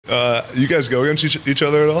You guys go against each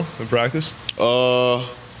other at all in practice?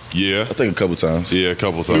 Yeah. I think a couple times. Yeah, a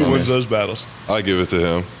couple times. Who wins those battles? I give it to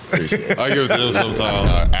him. I give it to him sometimes.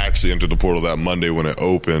 I actually entered the portal that Monday when it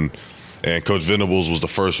opened, and Coach Venables was the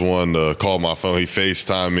first one to call my phone. He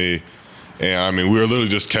FaceTimed me, and, I mean, we were literally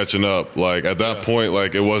just catching up. Like, at that point,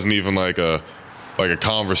 like, it wasn't even like a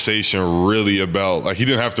conversation really about, like, he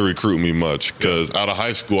didn't have to recruit me much because out of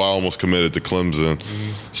high school I almost committed to Clemson.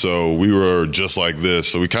 Mm-hmm. So we were just like this.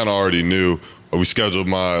 So we kind of already knew. We scheduled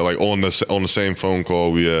my, like, on the same phone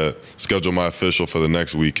call, we had scheduled my official for the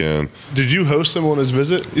next weekend. Did you host him on his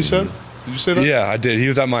visit, you said? Did you say that? Yeah, I did. He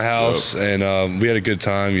was at my house, and we had a good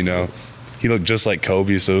time, you know. He looked just like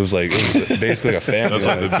Kobe, so it was basically a family. That's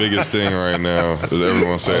like the biggest thing right now is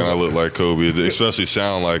everyone saying I look like Kobe, especially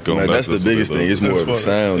sound like him. Man, that's the biggest thing. It's more of the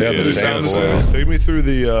sound. Yeah, the sound. Take me through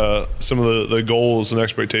some of the goals and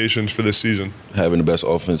expectations for this season. Having the best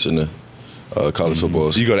offense in the college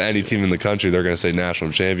football. You go to any team in the country, they're going to say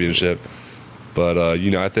national championship. But,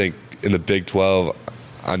 you know, I think in the Big 12,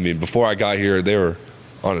 I mean, before I got here, they were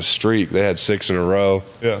on a streak. They had 6 in a row.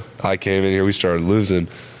 Yeah. I came in here, we started losing.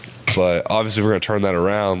 But obviously we're going to turn that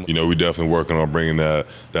around. You know, we're definitely working on bringing that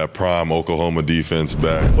prime Oklahoma defense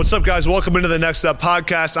back. What's up, guys? Welcome into the Next Up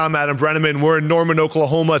podcast. I'm Adam Brenneman. We're in Norman,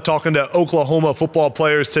 Oklahoma, talking to Oklahoma football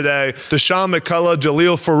players today. Deshaun McCullough,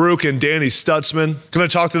 Jaleel Farouk, and Danny Stutzman. Going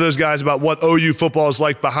to talk to those guys about what OU football is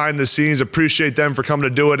like behind the scenes. Appreciate them for coming to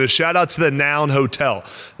do it. A shout out to the Noun Hotel.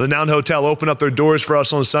 The Noun Hotel opened up their doors for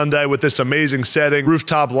us on Sunday with this amazing setting,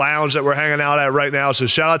 rooftop lounge that we're hanging out at right now. So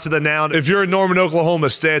shout out to the Noun. If you're in Norman, Oklahoma,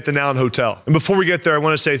 stay at the Noun Hotel. And before we get there, I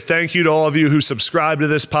want to say thank you to all of you who subscribe to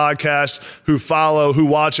this podcast, who follow, who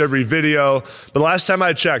watch every video. But last time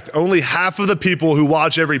I checked, only half of the people who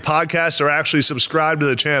watch every podcast are actually subscribed to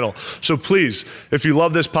the channel. So please, if you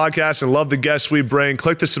love this podcast and love the guests we bring,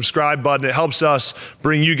 click the subscribe button. It helps us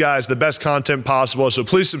bring you guys the best content possible. So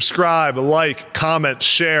please subscribe, like, comment,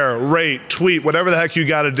 share, rate, tweet, whatever the heck you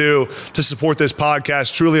got to do to support this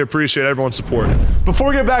podcast. Truly appreciate everyone's support. Before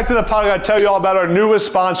we get back to the podcast, I tell you all about our newest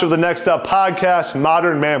sponsor of the Next Up podcast,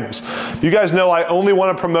 Modern Mammals. You guys know I only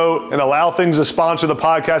want to promote and allow things to sponsor the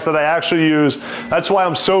podcast that I actually use. That's why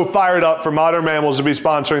I'm so fired up for Modern Mammals to be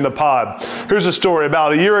sponsoring the pod. Here's a story.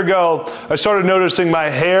 About a year ago, I started noticing my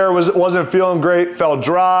hair wasn't feeling great, felt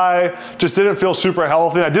dry, just didn't feel super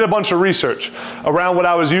healthy. I did a bunch of research around what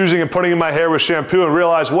I was using and putting in my hair with shampoo and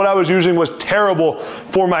realized what I was using was terrible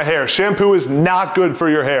for my hair. Shampoo is not good for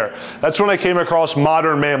your hair. That's when I came across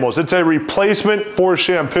Modern Mammals. It's a replacement for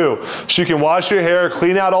shampoo. So you can wash your hair,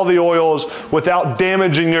 clean out all the oils without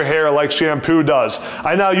damaging your hair like shampoo does.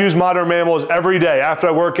 I now use Modern Mammals every day. After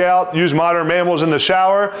I work out, use Modern Mammals in the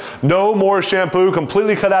shower. No more shampoo,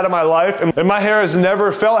 completely cut out of my life. And my hair has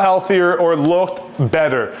never felt healthier or looked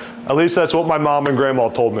better. At least that's what my mom and grandma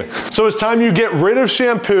told me. So it's time you get rid of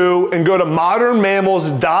shampoo and go to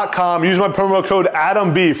modernmammals.com. Use my promo code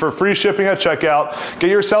ADAMB for free shipping at checkout.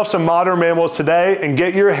 Get yourself some Modern Mammals today and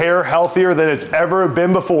get your hair healthier than it's ever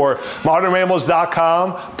been before.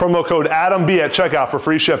 Modernmammals.com, promo code ADAMB at checkout for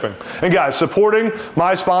free shipping. And guys, supporting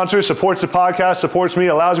my sponsor supports the podcast, supports me,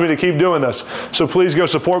 allows me to keep doing this. So please go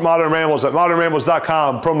support Modern Mammals at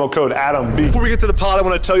modernmammals.com, promo code ADAMB. Before we get to the pod, I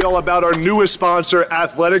want to tell you all about our newest sponsor,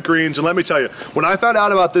 Athletic Greens. And let me tell you, when I found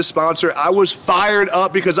out about this sponsor, I was fired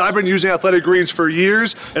up because I've been using Athletic Greens for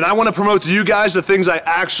years, and I want to promote to you guys the things I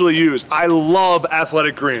actually use. I love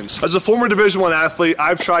Athletic Greens. As a former Division I athlete,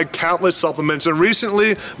 I've tried countless supplements, and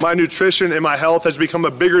recently my nutrition and my health has become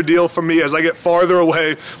a bigger deal for me as I get farther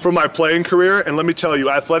away from my playing career. And let me tell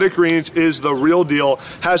you, Athletic Greens is the real deal,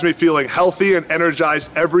 has me feeling healthy and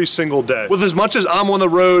energized every single day. With as much as I'm on the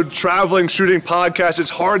road, traveling, shooting podcasts,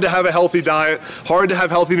 it's hard to have a healthy diet, hard to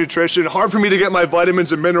have healthy nutrition, hard for me to get my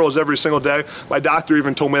vitamins and minerals every single day. My doctor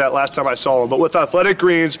even told me that last time I saw him. But with Athletic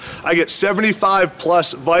Greens, I get 75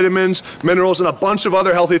 plus vitamins, minerals, and a bunch of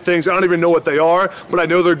other healthy things. I don't even know what they are, but I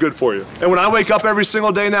know they're good for you. And when I wake up every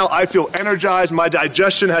single day now, I feel energized. My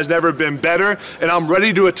digestion has never been better, and I'm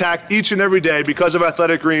ready to attack each and every day because of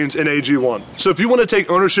Athletic Greens and AG1. So if you want to take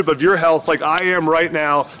ownership of your health like I am right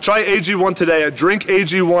now, try AG1 today at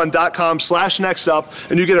drinkag1.com/nextup,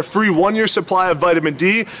 and you get a free 1-year supply of vitamin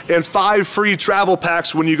D and 5 free travel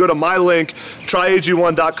packs when you go to my link,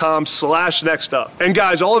 tryag1.com/nextup. And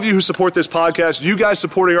guys, all of you who support this podcast, you guys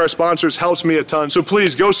supporting our sponsors helps me a ton. So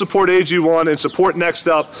please go support AG1 and support Next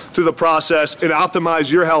Up through the process and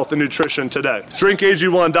optimize your health and nutrition today.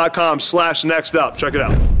 Drinkag1.com/nextup. Check it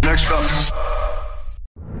out. Next Up.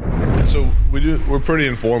 So we're pretty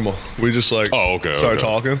informal. We just start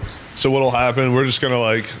talking. So what'll happen? We're just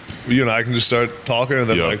gonna you and I can just start talking, and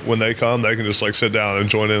then when they come, they can just sit down and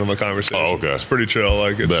join in on the conversation. Oh, okay. It's pretty chill.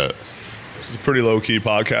 It's a pretty low key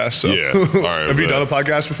podcast. So. Yeah. All right. Have you done a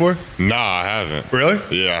podcast before? Nah, I haven't. Really?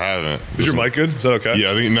 Yeah, I haven't. Is your mic good? Is that okay?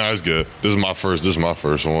 Yeah, I think it's good. This is my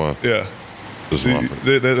first one. Yeah.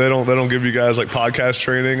 They don't give you guys podcast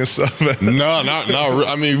training and stuff. No, not really.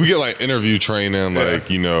 I mean, we get interview training,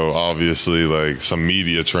 obviously some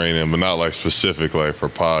media training, but not specific for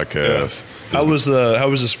podcasts. Yeah. How was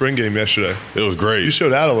the spring game yesterday? It was great. You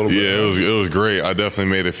showed out a little bit. Yeah, it was great. I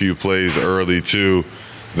definitely made a few plays early too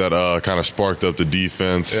that kind of sparked up the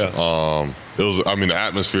defense. Yeah. The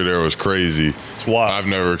atmosphere there was crazy. It's wild.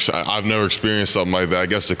 I've never experienced something like that. I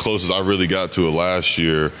guess the closest I really got to it last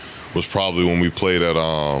year was probably when we played at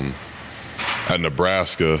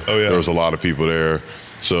Nebraska. Oh yeah, there was a lot of people there.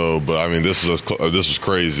 So, but this was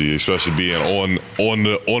crazy, especially being on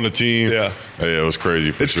the team. Yeah, it was crazy.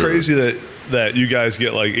 It's sure. crazy that you guys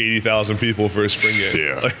get 80,000 people for a spring game.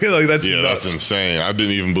 Yeah, that's nuts. That's insane. I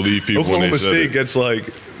didn't even believe people when they said State gets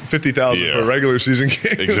 50,000 for a regular season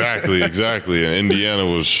game. Exactly. And Indiana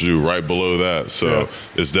was right below that. So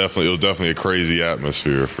it was definitely a crazy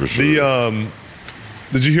atmosphere for sure.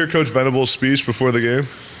 Did you hear Coach Venables' speech before the game?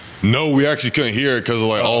 No, we actually couldn't hear it because of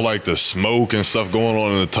all the smoke and stuff going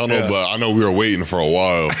on in the tunnel. Yeah. But I know we were waiting for a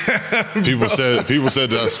while. People said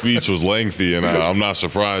that speech was lengthy, and I'm not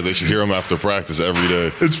surprised. They should hear him after practice every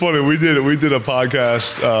day. It's funny. We did a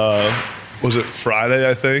podcast. Was it Friday?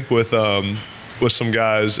 I think with some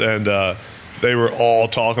guys, and they were all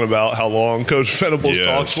talking about how long Coach Venables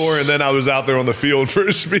talks for, and then I was out there on the field for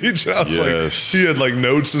his speech, and I was he had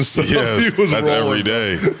notes and stuff. Yes, he was rolling.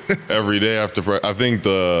 every day after I think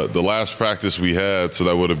the last practice we had, so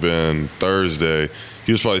that would have been Thursday.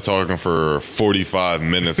 He was probably talking for 45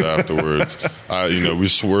 minutes afterwards.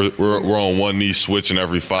 We're on one knee switching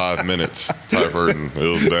every 5 minutes type hurting. It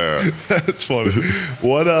was bad. That's funny.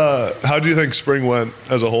 How do you think spring went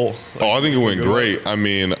as a whole? I think it went great.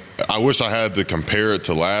 I wish I had to compare it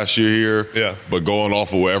to last year here. Yeah. But going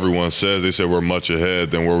off of what everyone says, they said we're much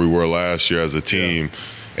ahead than where we were last year as a team.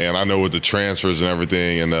 Yeah. And I know with the transfers and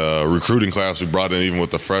everything and the recruiting class we brought in, even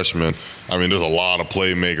with the freshmen, there's a lot of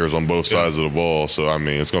playmakers on both sides of the ball. So,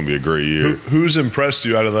 it's going to be a great year. Who's impressed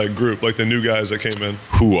you out of that group, the new guys that came in?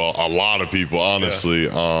 A lot of people, honestly.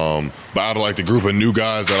 Yeah. But out of the group of new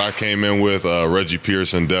guys that I came in with, Reggie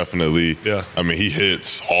Pearson definitely. Yeah. He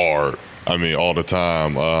hits hard. All the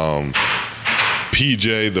time.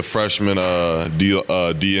 PJ, the freshman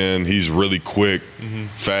DN, he's really quick,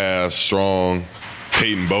 fast, strong.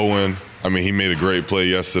 Peyton Bowen, he made a great play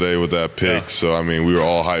yesterday with that pick. Yeah. So, we were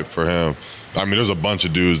all hyped for him. There's a bunch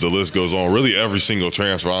of dudes. The list goes on. Really every single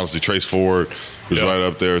transfer, honestly. Trace Ford was right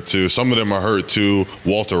up there, too. Some of them are hurt, too.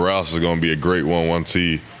 Walter Rouse is going to be a great one once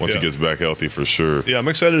he gets back healthy for sure. Yeah, I'm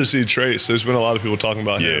excited to see Trace. There's been a lot of people talking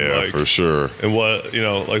about him. Yeah, for sure. And what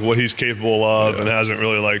he's capable of and hasn't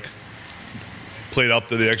really, played up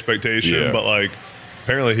to the expectation. Yeah. But,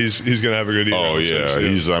 apparently he's going to have a good year. Oh, yeah.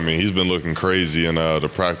 He's been looking crazy in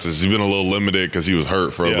the practice. He's been a little limited because he was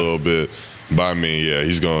hurt for a little bit. But,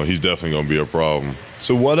 he's definitely going to be a problem.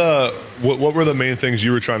 So what were the main things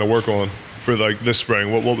you were trying to work on for this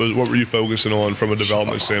spring? What were you focusing on from a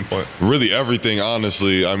development standpoint? Really everything,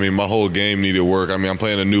 honestly. My whole game needed work. I'm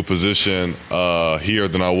playing a new position here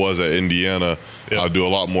than I was at Indiana. Yeah. I do a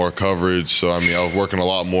lot more coverage. So, I was working a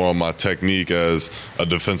lot more on my technique as a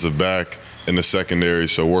defensive back in the secondary,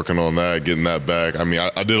 so working on that, getting that back. I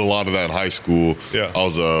did a lot of that in high school. Yeah. I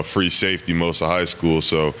was a free safety most of high school,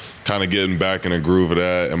 so kind of getting back in the groove of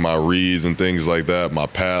that and my reads and things like that, my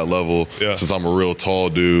pad level, since I'm a real tall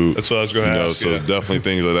dude. That's what I was going to ask. So definitely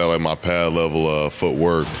things like that, like my pad level,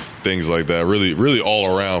 footwork, things like that. Really, really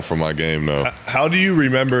all around for my game, though. How do you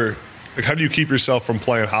remember... how do you keep yourself from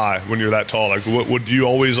playing high when you're that tall? Would you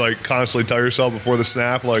always constantly tell yourself before the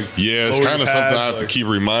snap? Yeah, it's kind of something I have to keep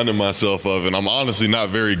reminding myself of, and I'm honestly not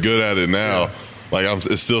very good at it now. Yeah.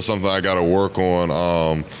 It's still something I got to work on.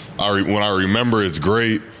 When I remember, it's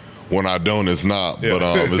great. When I don't, it's not. Yeah.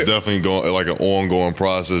 But it's definitely going an ongoing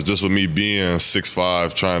process. Just with me being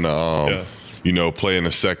 6'5", trying to play in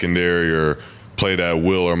the secondary or play that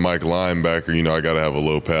Will or Mike linebacker, I got to have a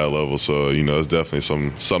low pad level. So, it's definitely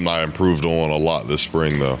something I improved on a lot this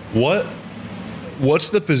spring, though. What's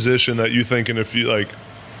the position that you think in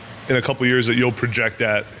a couple years that you'll project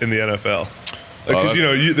at in the NFL?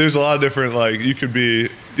 There's a lot of different, you could be,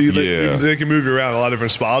 they can move you around a lot of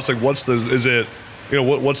different spots. What's the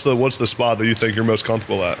spot that you think you're most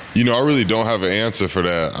comfortable at? I really don't have an answer for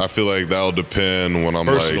that. I feel like that'll depend when I'm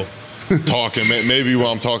versatile. talking. Maybe when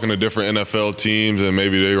I'm talking to different NFL teams and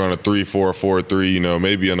maybe they run a 3-4, 4-3, you know,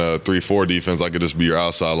 maybe in a 3-4 defense, I could just be your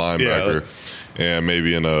outside linebacker. And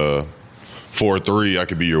maybe in a 4-3, I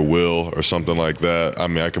could be your will or something like that. I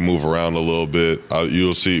mean, I can move around a little bit.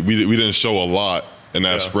 You'll see. We didn't show a lot in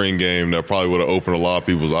that spring game that probably would have opened a lot of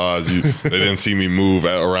people's eyes. They didn't see me move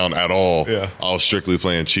around at all. I was strictly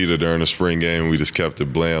playing cheetah during the spring game. We just kept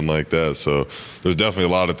it bland like that. So there's definitely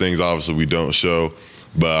a lot of things, obviously, we don't show.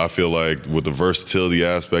 But I feel like with the versatility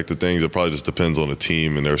aspect of things, it probably just depends on the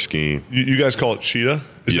team and their scheme. You guys call it cheetah?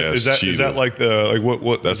 Is that like the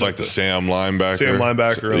what? That's like the Sam linebacker. Sam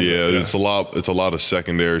linebacker. It's a lot of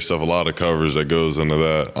secondary stuff, a lot of coverage that goes into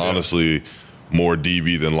that. Honestly, more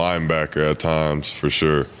DB than linebacker at times, for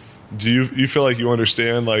sure. Do you feel like you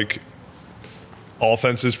understand like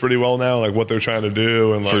offenses pretty well now, like what they're trying to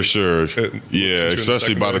do? And like, for sure,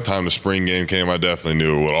 especially by the time the spring game came, I definitely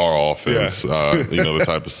knew what our offense, the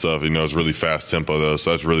type of stuff. It's really fast tempo though,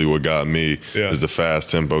 so that's really what got me is the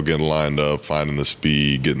fast tempo, getting lined up, finding the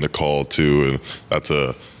speed, getting the call too, and that's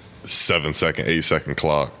a 7-second, 8-second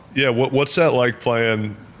clock. Yeah, what's that like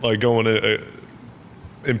playing, like going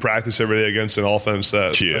in practice every day against an offense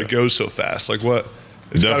that goes so fast? Like what?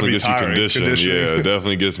 Definitely gets you conditioned. Yeah, it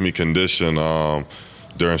definitely gets me conditioned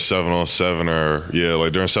during 7-on-7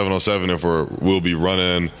 during 7-on-7 if we'll be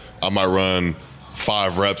running, I might run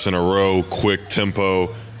 5 reps in a row, quick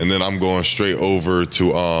tempo, and then I'm going straight over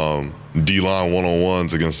to D-line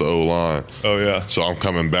one-on-ones against the O-line. Oh, yeah. So I'm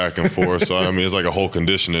coming back and forth. So, I mean, it's like a whole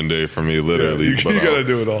conditioning day for me, literally. You got to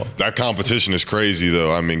do it all. That competition is crazy,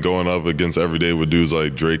 though. I mean, going up against every day with dudes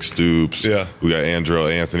like Drake Stoops. Yeah. We got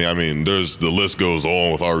Andrell Anthony. I mean, the list goes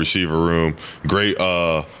on with our receiver room. Great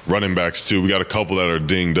running backs, too. We got a couple that are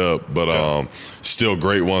dinged up, but still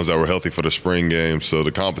great ones that were healthy for the spring game. So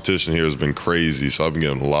the competition here has been crazy. So I've been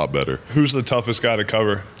getting a lot better. Who's the toughest guy to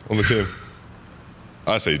cover on the team?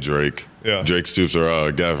 I say Drake. Yeah. Drake Stoops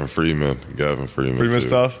or Gavin Freeman. Freeman's too.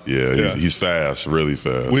 Tough? Yeah, he's fast, really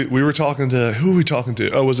fast. We were talking to, who were we talking to?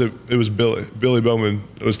 Oh, it was Billy. Billy Bowman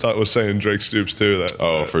was saying Drake Stoops too.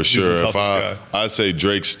 For sure. I'd say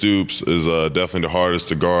Drake Stoops is definitely the hardest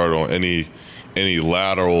to guard on any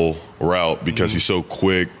lateral route because he's so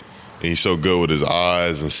quick. And he's so good with his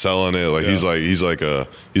eyes and selling it. Like he's a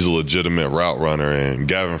legitimate route runner. And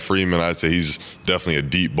Gavin Freeman, I'd say he's definitely a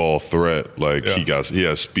deep ball threat. Like he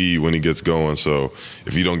has speed when he gets going. So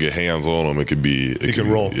if you don't get hands on him, it could be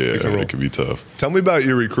roll. Yeah, it could be tough. Tell me about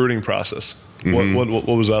your recruiting process. What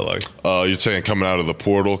was that like? You're saying coming out of the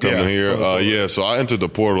portal, coming here? So I entered the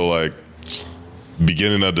portal like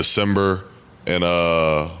beginning of December. And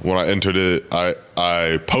when I entered it,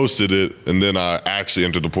 I posted it, and then I actually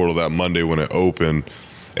entered the portal that Monday when it opened.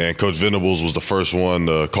 And Coach Venables was the first one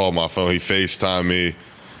to call my phone. He FaceTimed me,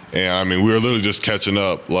 and I mean, we were literally just catching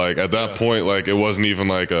up. Like at that point, like it wasn't even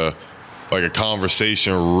like a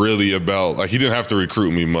conversation really about, like he didn't have to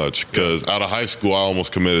recruit me much because out of high school I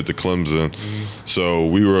almost committed to Clemson. So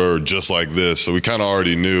we were just like this. So we kind of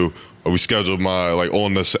already knew. We scheduled my, like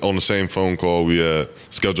on the same phone call, we had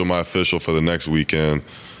scheduled my official for the next weekend.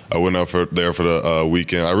 I went up there for the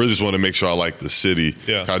weekend. I really just wanted to make sure I liked the city.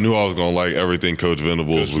 Yeah. I knew I was going to like everything Coach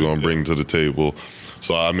Venables was going to bring to the table.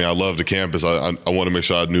 So, I mean, I love the campus. I want to make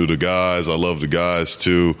sure I knew the guys. I love the guys,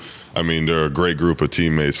 too. I mean, they're a great group of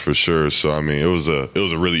teammates for sure. So, I mean, it was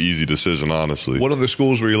a really easy decision, honestly. What other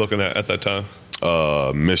schools were you looking at that time?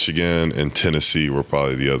 Michigan and Tennessee were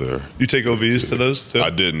probably the other. You take OVs to those too? I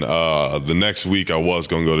didn't. The next week I was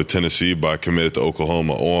going to go to Tennessee, but I committed to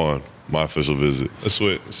Oklahoma on my official visit. That's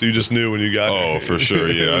sweet. So you just knew when you got here. Oh, for sure,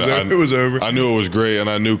 yeah. It was over. I knew it was great, and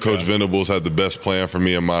I knew Coach Venables had the best plan for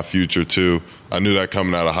me in my future, too. I knew that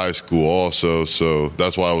coming out of high school also, so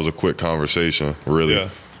that's why it was a quick conversation, really. Yeah,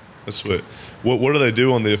 that's sweet. What do they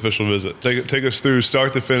do on the official visit? Take us through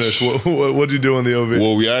start to finish. What did you do on the OV?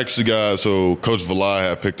 Well, we actually so Coach Valai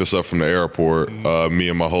had picked us up from the airport. Me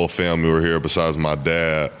and my whole family were here besides my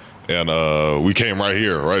dad. And we came right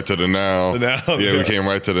here, right to the Noun. We came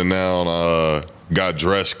right to the Noun, got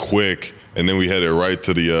dressed quick, and then we headed right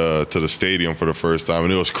to the stadium for the first time.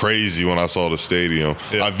 And it was crazy when I saw the stadium.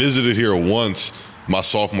 Yeah. I visited here once my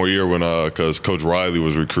sophomore year because Coach Riley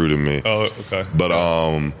was recruiting me. Oh, okay. But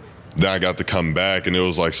then I got to come back, and it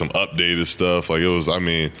was like some updated stuff. Like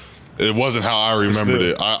it wasn't how I remembered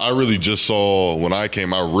it. I really just saw, when I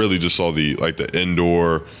came, I really just saw the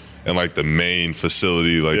indoor and like the main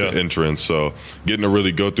facility, the entrance. So getting to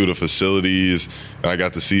really go through the facilities, and I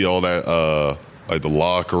got to see all that, like the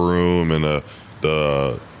locker room and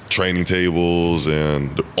the training tables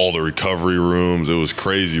and all the recovery rooms. It was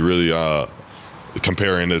crazy, really.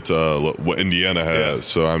 comparing it to what Indiana had. Yeah.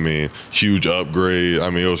 So, I mean, huge upgrade. I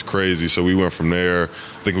mean, it was crazy. So we went from there.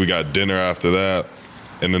 I think we got dinner after that.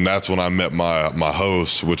 And then that's when I met my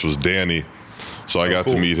host, which was Danny. So I got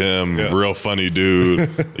to meet him, real funny dude,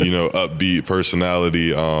 upbeat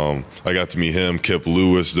personality. I got to meet him, Kip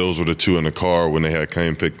Lewis. Those were the two in the car when they had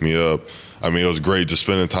came pick me up. I mean, it was great just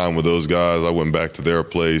spending time with those guys. I went back to their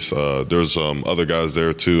place. There's other guys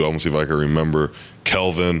there, too. I'm going to see if I can remember.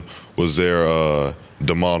 Kelvin was there.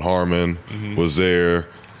 Damon Harmon was there.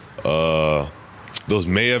 Those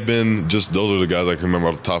may have been those are the guys I can remember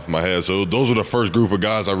off the top of my head. So those were the first group of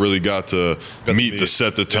guys I really got to meet to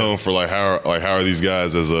set the tone for how are these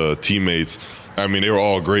guys as teammates. I mean, they were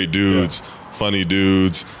all great dudes, funny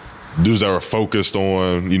dudes that were focused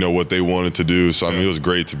on what they wanted to do. So I mean, it was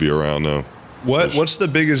great to be around them. What's the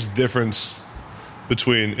biggest difference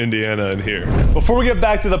between Indiana and here? Before we get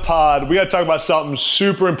back to the pod, we got to talk about something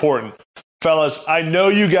super important, fellas. I know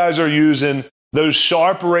you guys are using those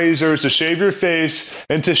sharp razors to shave your face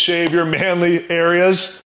and to shave your manly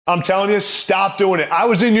areas. I'm telling you, stop doing it. I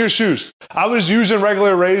was in your shoes. I was using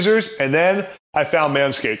regular razors, and then I found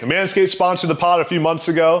Manscaped. The Manscaped sponsored the pod a few months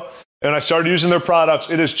ago, and I started using their products.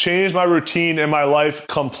 It has changed my routine and my life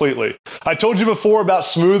completely. I told you before about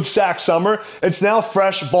Smooth Sack Summer. It's now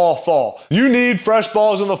Fresh Ball Fall. You need fresh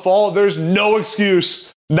balls in the fall. There's no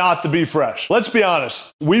excuse not to be fresh. Let's be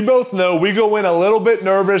honest. We both know we go in a little bit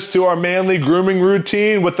nervous to our manly grooming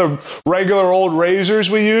routine with the regular old razors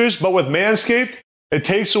we use, but with Manscaped, it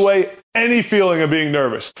takes away any feeling of being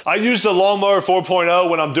nervous. I use the Lawnmower 4.0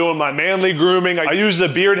 when I'm doing my manly grooming. I use the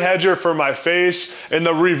Beard Hedger for my face, and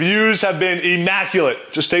the reviews have been immaculate.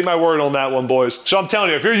 Just take my word on that one, boys. So I'm telling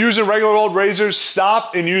you, if you're using regular old razors,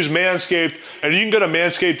 stop and use Manscaped. And you can go to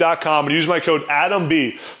manscaped.com and use my code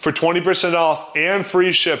ADAMB for 20% off and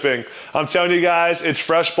free shipping. I'm telling you guys, it's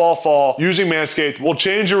Fresh Ball Fall. Using Manscaped will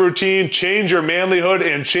change your routine, change your manlyhood,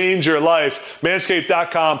 and change your life.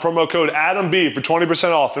 Manscaped.com, promo code ADAMB for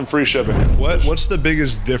 20% off and free shipping. What's the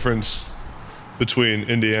biggest difference between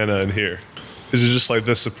Indiana and here? Is it just like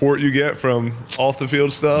the support you get from off the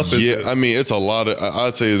field stuff? I mean, it's a lot of,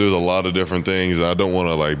 I'd say there's a lot of different things. I don't want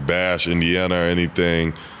to bash Indiana or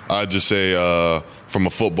anything. I'd just say from a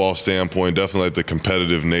football standpoint, definitely the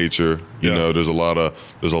competitive nature. You know, there's a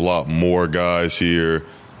lot more guys here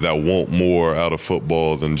that want more out of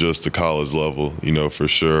football than just the college level, for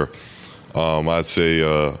sure. I'd say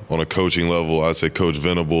on a coaching level, I'd say Coach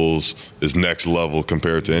Venables is next level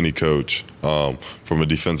compared to any coach from a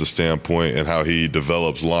defensive standpoint, and how he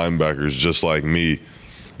develops linebackers just like me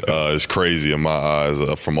is crazy in my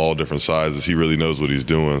eyes from all different sizes. He really knows what he's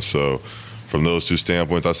doing. So from those two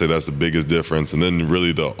standpoints, I'd say that's the biggest difference. And then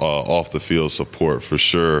really the off-the-field support for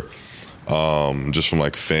sure. Just from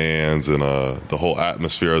fans and the whole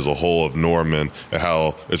atmosphere as a whole of Norman, and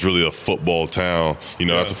how it's really a football town.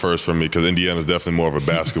 That's the first for me, because Indiana's definitely more of a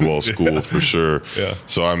basketball school for sure. Yeah.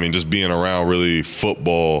 So I mean, just being around really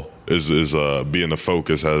football is being the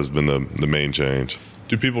focus has been the main change.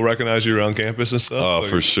 Do people recognize you around campus and stuff?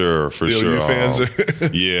 For sure. You fans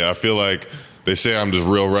yeah, I feel like they say I'm just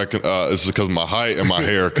real. It's because of my height and my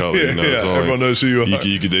hair color. Everyone knows who you are.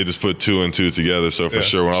 They just put two and two together. So for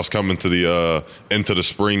sure, when I was coming to into the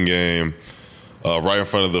spring game, right in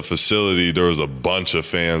front of the facility, there was a bunch of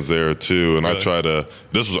fans there too. And I tried to.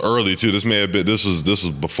 This was early too. This may have been. This was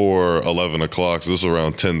before 11 o'clock. So this was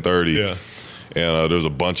around 10:30. Yeah. And there was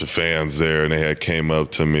a bunch of fans there, and they came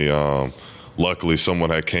up to me. Luckily, someone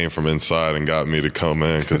had came from inside and got me to come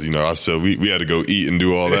in, because I said we had to go eat and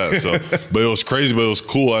do all that. So, but it was crazy, but it was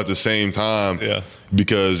cool at the same time. Yeah.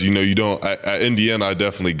 Because you don't at Indiana, I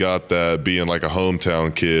definitely got that being a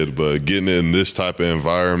hometown kid, but getting in this type of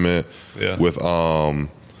environment with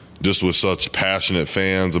just with such passionate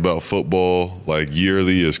fans about football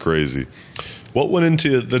yearly is crazy. What went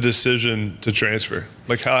into the decision to transfer?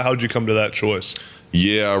 How'd you come to that choice?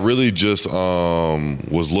 Yeah, I really just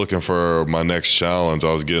was looking for my next challenge.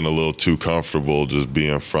 I was getting a little too comfortable just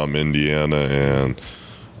being from Indiana, and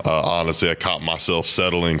honestly, I caught myself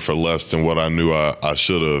settling for less than what I knew I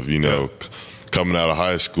should have. Coming out of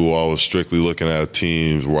high school, I was strictly looking at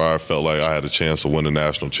teams where I felt like I had a chance to win a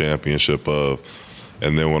national championship of.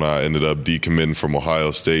 And then when I ended up decommitting from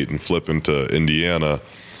Ohio State and flipping to Indiana,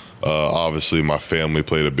 obviously my family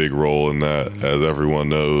played a big role in that, as everyone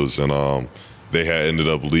knows, and they had ended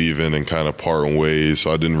up leaving and kind of parting ways,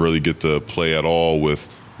 so I didn't really get to play at all with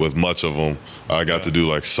much of them. I got to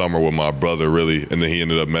do summer with my brother, really, and then he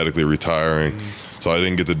ended up medically retiring. So I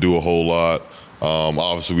didn't get to do a whole lot.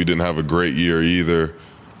 Obviously, we didn't have a great year either.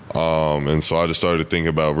 And so I just started thinking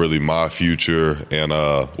about really my future and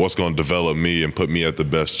what's going to develop me and put me at the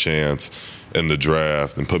best chance in the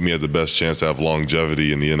draft and put me at the best chance to have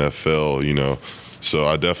longevity in the NFL, you know. So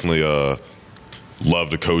I definitely love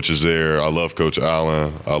the coaches there. I love Coach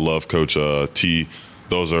Allen. I love Coach T.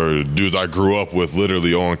 Those are dudes I grew up with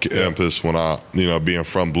literally on campus when I, you know, being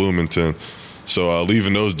from Bloomington. So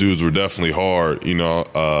leaving those dudes were definitely hard, you know,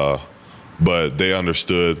 but they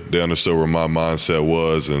understood. They understood where my mindset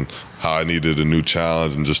was and how I needed a new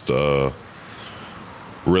challenge and just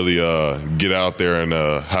really get out there and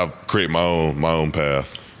create my own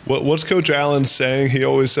path. What's Coach Allen saying? He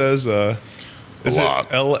always says, is it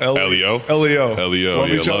L-E-O? L-E-O.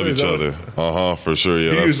 Love each other. For sure.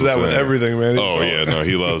 Yeah, he uses that with everything, man.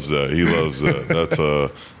 He loves that. He loves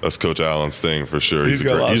that. That's Coach Allen's thing for sure. He's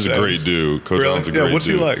a great dude. Coach Allen's a great dude. What's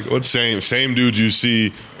he like? Same dude you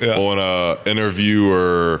see on an interview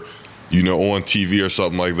or, you know, on TV or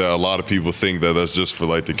something like that. A lot of people think that that's just for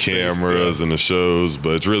like the cameras and the shows,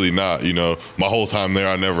 but it's really not. You know, my whole time there,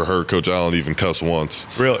 I never heard Coach Allen even cuss once.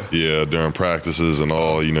 Really? Yeah, during practices and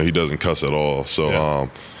all. You know, he doesn't cuss at all. So,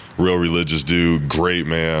 real religious dude, great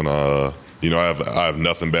man. You know, I have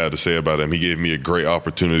nothing bad to say about him. He gave me a great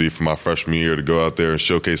opportunity for my freshman year to go out there and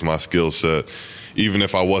showcase my skill set. Even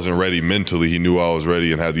if I wasn't ready mentally, he knew I was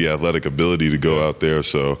ready and had the athletic ability to go out there.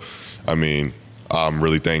 So, I mean, I'm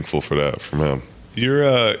really thankful for that from him.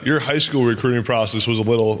 Your high school recruiting process was a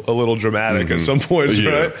little dramatic at some points,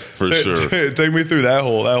 right? For sure. Take me through that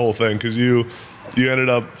whole thing, because you ended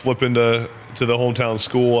up flipping to the hometown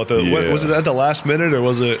school at the was it at the last minute or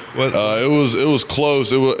was it what? It was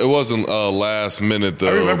close. It wasn't last minute though.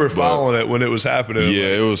 I remember following it when it was happening.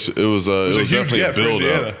 Yeah, it was definitely a build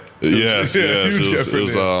up. Yes.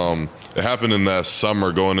 It happened in that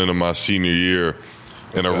summer going into my senior year,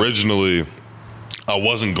 and originally I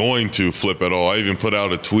wasn't going to flip at all. I even put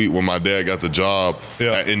out a tweet when my dad got the job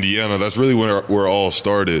at Indiana. That's really where it all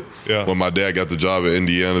started. Yeah. When my dad got the job at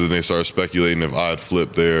Indiana, then they started speculating if I'd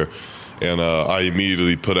flip there. And I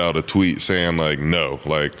immediately put out a tweet saying, like, no.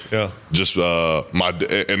 Like, just and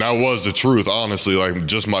that was the truth, honestly. Like,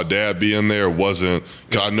 just my dad being there wasn't –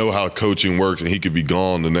 because I know how coaching works, and he could be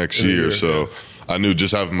gone the next year. So I knew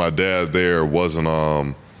just having my dad there wasn't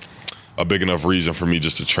a big enough reason for me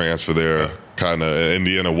just to transfer there. Kind of,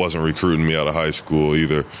 Indiana wasn't recruiting me out of high school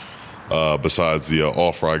either, besides the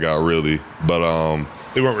offer I got, really. But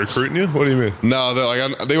they weren't recruiting you? What do you mean? No,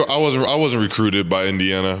 I wasn't recruited by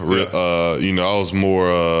Indiana. You know, I was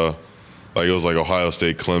more like it was like Ohio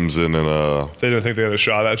State, Clemson, and they didn't think they had a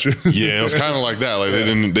shot at you. Yeah, it was kind of like that. Like they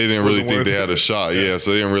didn't really think they had a shot. Yeah,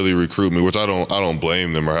 so they didn't really recruit me, which I don't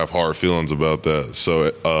blame them or have hard feelings about that.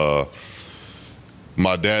 So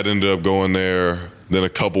my dad ended up going there. Then a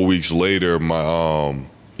couple weeks later, my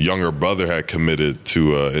younger brother had committed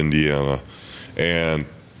to Indiana, and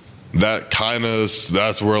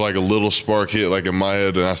that's where like a little spark hit like in my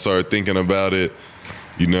head, and I started thinking about it.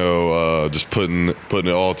 You know, just putting it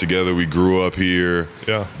all together. We grew up here,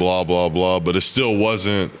 blah blah blah. But it still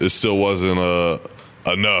wasn't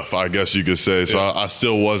enough, I guess you could say. So I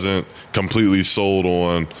still wasn't completely sold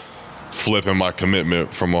on flipping my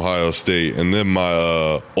commitment from Ohio State. And then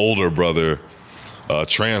my older brother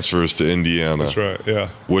transfers to Indiana. That's right, yeah.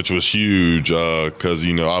 Which was huge because,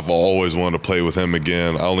 you know, I've always wanted to play with him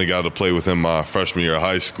again. I only got to play with him my freshman year of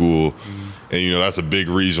high school. Mm-hmm. And, you know, that's a big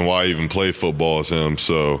reason why I even play football as him.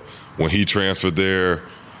 So when he transferred there,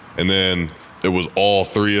 and then it was all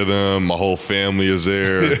three of them, my whole family is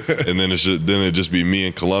there, and then it'd just be me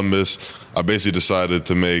in Columbus. I basically decided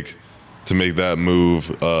to make that move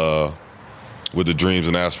with the dreams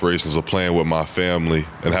and aspirations of playing with my family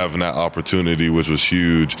and having that opportunity, which was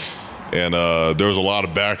huge. And there was a lot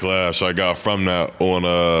of backlash I got from that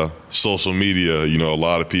on social media. You know, a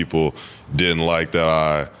lot of people didn't like that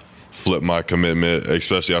I flipped my commitment,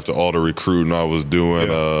 especially after all the recruiting I was doing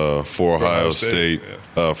for Ohio State.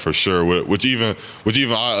 For sure. Which even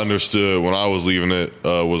I understood when I was leaving it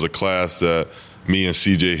was a class that me and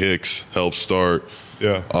CJ Hicks helped start.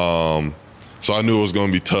 Yeah. So I knew it was going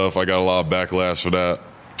to be tough. I got a lot of backlash for that,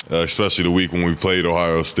 especially the week when we played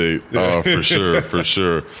Ohio State. For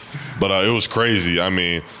sure. But it was crazy. I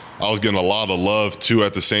mean, I was getting a lot of love, too,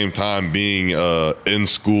 at the same time being in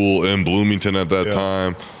school in Bloomington at that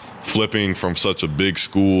time, flipping from such a big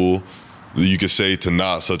school, you could say, to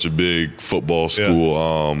not such a big football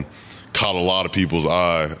school. Caught a lot of people's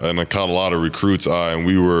eye, and it caught a lot of recruits' eye, and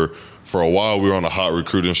for a while, we were on a hot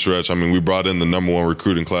recruiting stretch. I mean, we brought in the #1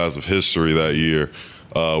 recruiting class of history that year.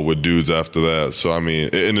 with dudes after that. So, I mean,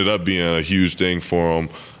 it ended up being a huge thing for him.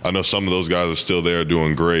 I know some of those guys are still there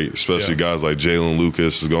doing great, especially guys like Jalen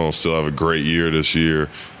Lucas is going to still have a great year this year.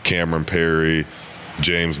 Cameron Perry,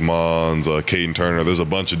 James Mons, Caden Turner. There's a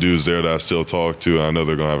bunch of dudes there that I still talk to, and I know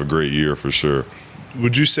they're going to have a great year for sure.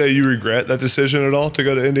 Would you say you regret that decision at all to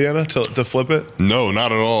go to Indiana, to flip it? No,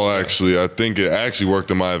 not at all, actually. I think it actually worked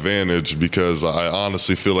to my advantage because I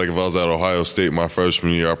honestly feel like if I was at Ohio State my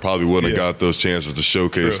freshman year, I probably wouldn't have got those chances to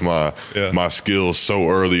showcase my skills so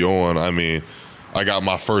early on. I mean, I got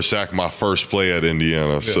my first sack, my first play at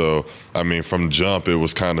Indiana. Yeah. So, I mean, from jump, it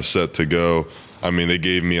was kind of set to go. I mean, they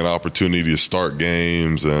gave me an opportunity to start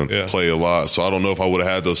games and play a lot. So I don't know if I would have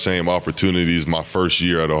had those same opportunities my first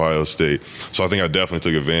year at Ohio State. So I think I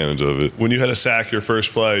definitely took advantage of it. When you had a sack your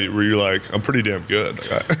first play, were you like, I'm pretty damn good?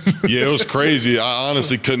 Yeah, it was crazy. I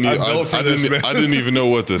honestly couldn't even, I didn't even know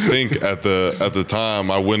what to think at the time.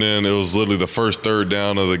 I went in, it was literally the first third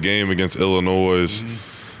down of the game against Illinois.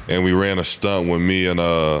 And we ran a stunt with me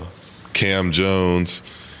and Cam Jones.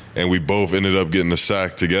 And we both ended up getting a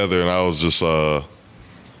sack together, and I was just, I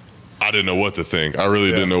didn't know what to think. I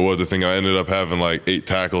really didn't know what to think. I ended up having like 8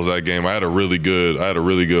 tackles that game. I had a really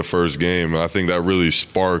good first game, and I think that really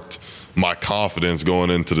sparked my confidence going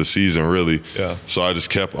into the season, really. Yeah. So I just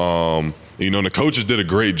kept, and the coaches did a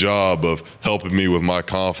great job of helping me with my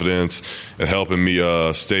confidence and helping me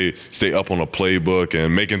stay up on a playbook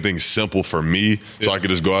and making things simple for me so I could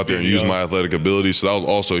just go out there and use my athletic ability. So that was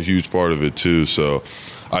also a huge part of it too. So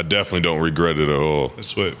I definitely don't regret it at all. That's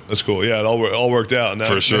sweet. That's cool. Yeah, it all worked out. Now,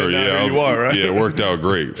 for sure. Now you are, right? Yeah, it worked out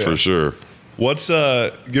great for sure. What's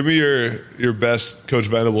give me your best Coach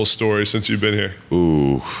Venables story since you've been here?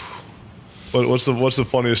 Ooh. What's the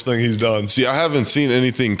funniest thing he's done? See, I haven't seen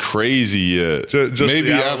anything crazy yet. Just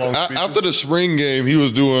maybe after the spring game, he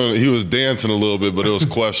was dancing a little bit, but it was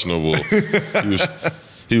questionable.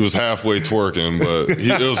 He was halfway twerking, but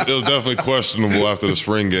it was definitely questionable after the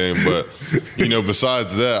spring game. But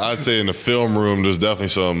besides that, I'd say in the film room, there's definitely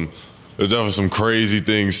some crazy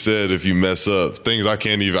things said if you mess up. Things I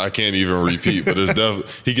can't even repeat. But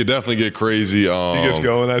he could definitely get crazy. He gets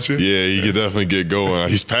going at you. Yeah, he could definitely get going.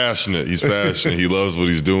 He's passionate. He loves what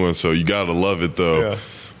he's doing. So you gotta love it though. Yeah.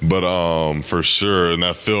 But for sure, in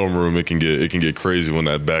that film room, it can get crazy when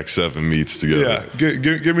that back seven meets together. Yeah,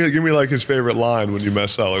 give me like his favorite line when you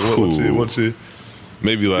mess up. Like what's he?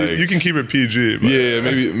 Maybe like you can keep it PG. But. Yeah,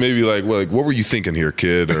 maybe like what were you thinking here,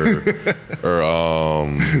 kid? Or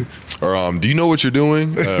do you know what you're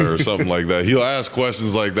doing? Or something like that. He'll ask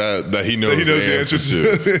questions like that he knows the answer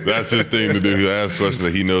to. That's his thing to do. He'll ask questions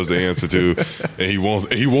that he knows the answer to, and he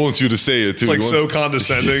wants you to say it too. It's like so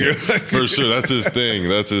condescending. Yeah, for sure, that's his thing.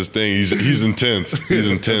 He's intense. He's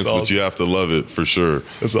intense, awesome. But you have to love it for sure.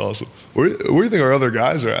 That's awesome. Where do you think our other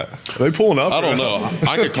guys are at? Are they pulling up? I don't know.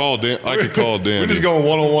 I could call Danny. We're just going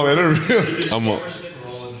one-on-one interview. I'm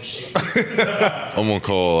gonna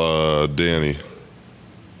call Danny.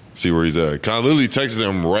 See where he's at. I literally texted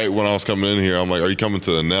him right when I was coming in here. I'm like, "Are you coming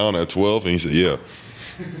to the Noun at 12?" And he said, "Yeah."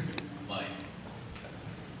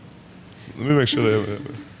 Let me make sure they have it.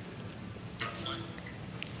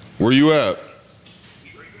 Where you at?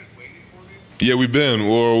 Yeah, we've been.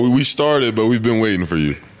 Well, we started, but we've been waiting for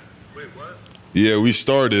you. Wait, what? Yeah, we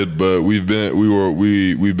started, but we've been waiting.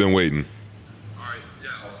 All right, yeah,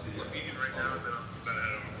 I'll see. We're meeting right now, but I'm about to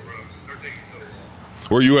head over. They're taking so long.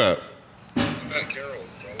 Where you at? I'm at Carol's,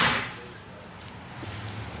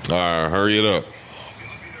 All bro. right, hurry it up.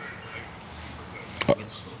 I'll be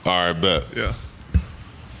there. All right, bet. Yeah.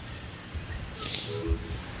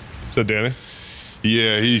 Is that Danny?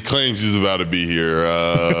 Yeah, he claims he's about to be here.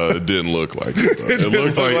 It didn't look like it. It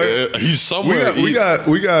looked like he's somewhere. We got.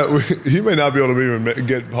 He may not be able to even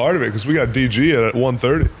get part of it because we got DG at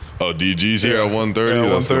 1:30. Oh, DG's here at 1:30? Yeah,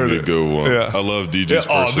 that's going to be a good one. Yeah. I love DG's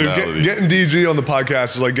personality. Dude, getting DG on the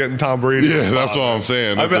podcast is like getting Tom Brady. Yeah, that's what I'm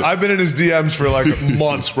saying. I've been in his DMs for like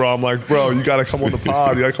months, bro. I'm like, bro, you got to come on the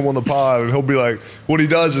pod. You got to come on the pod. And he'll be like, what he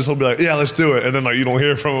does is he'll be like, yeah, let's do it. And then like you don't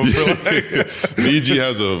hear from him. For like DG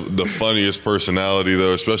has the funniest personality,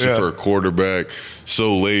 though, especially for a quarterback.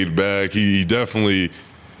 So laid back. He definitely...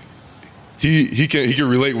 He can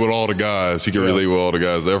relate with all the guys. He can relate with all the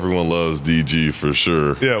guys. Everyone loves DG for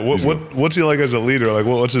sure. Yeah. What's he like as a leader? Like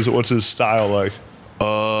what's his style like?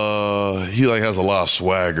 He like has a lot of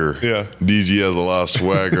swagger. Yeah. DG has a lot of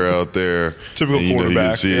swagger out there. Typical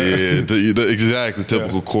quarterback. Exactly.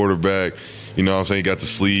 Typical quarterback. You know what I'm saying? He got the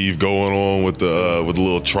sleeve going on with the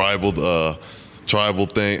little tribal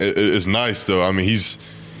thing. It's nice though. I mean, he's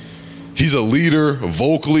a leader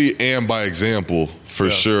vocally and by example For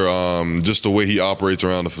sure. Just the way he operates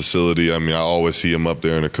around the facility. I mean, I always see him up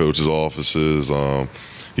there in the coaches' offices.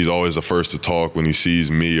 He's always the first to talk when he sees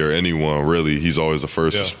me or anyone, really. He's always the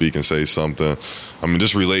first to speak and say something. I mean,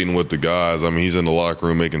 just relating with the guys. I mean, he's in the locker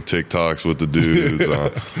room making TikToks with the dudes.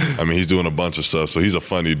 I mean, he's doing a bunch of stuff. So he's a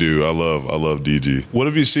funny dude. I love DG. What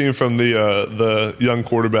have you seen from the young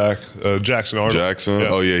quarterback, Jackson Arnold? Jackson? Yeah.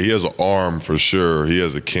 Oh, yeah, he has an arm for sure. He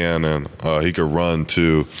has a cannon. He could run,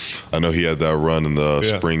 too. I know he had that run in the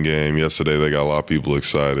spring game yesterday. They got a lot of people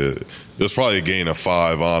excited. It was probably a gain of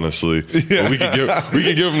 5, honestly. Yeah. But we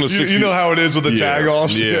could give him the 60. You know how it is with the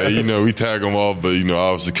tag-offs? Yeah, you know, we tag him off, but, you know,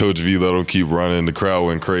 obviously Coach V let him keep running. The crowd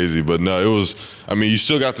went crazy. But, no, it was – I mean, you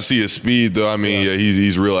still got to see his speed, though. I mean,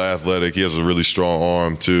 he's real athletic. He has a really strong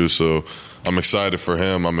arm, too. So I'm excited for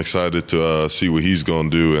him. I'm excited to see what he's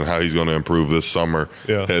going to do and how he's going to improve this summer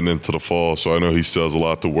heading into the fall. So I know he still has a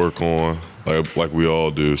lot to work on, like we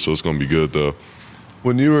all do. So it's going to be good, though.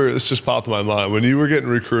 When you were – this just popped in my mind. When you were getting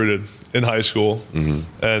recruited – in high school,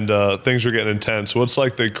 and things were getting intense. What's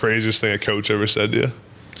like the craziest thing a coach ever said to you?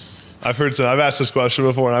 I've asked this question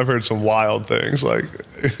before, and I've heard some wild things, like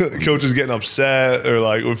coaches getting upset, or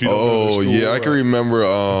like if you don't go to school. Yeah, I can remember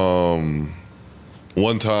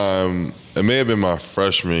one time. It may have been my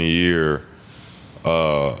freshman year.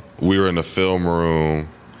 We were in the film room,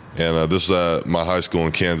 and this is at my high school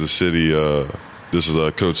in Kansas City. This is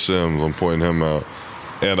Coach Sims. I'm pointing him out,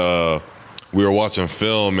 and we were watching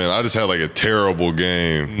film, and I just had like a terrible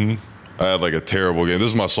game. I had like a terrible game. This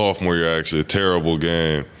is my sophomore year, actually, a terrible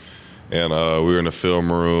game. And we were in the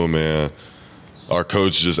film room, and our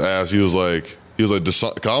coach just asked. He was like, I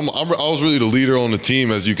was really the leader on the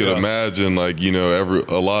team, as you could imagine. Like, you know,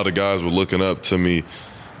 a lot of guys were looking up to me,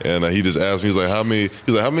 and he just asked me. He's like, how many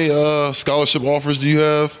scholarship offers do you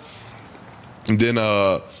have? And then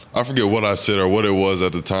I forget what I said or what it was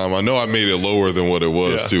at the time. I know I made it lower than what it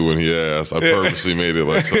was, too, when he asked. I purposely made it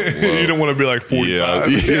like something low. You don't want to be like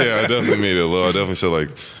 45. Yeah, I definitely made it low. I definitely said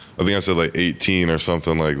I think I said 18 or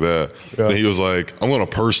something like that. Yeah. Then he was like, I'm going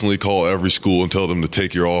to personally call every school and tell them to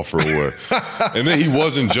take your offer away. And then he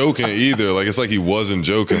wasn't joking either. Like, it's like he wasn't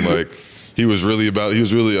joking. Like,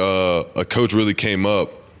 a coach really came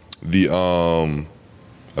up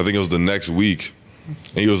I think it was the next week.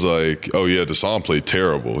 And he was like, oh, yeah, Deshaun played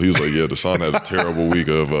terrible. He was like, yeah, Deshaun had a terrible week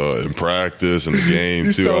of in practice and the game,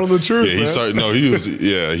 He's too. telling the truth,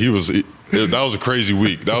 yeah, that was a crazy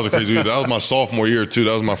week. That was my sophomore year, too.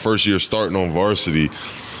 That was my first year starting on varsity.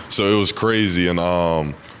 So it was crazy. And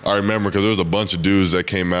I remember because there was a bunch of dudes that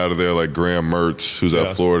came out of there, like Graham Mertz, who's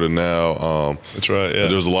at Florida now. That's right, yeah.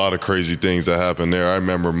 There's a lot of crazy things that happened there. I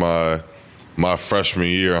remember my freshman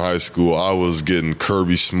year in high school, I was getting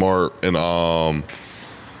Kirby Smart and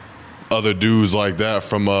other dudes like that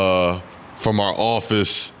from our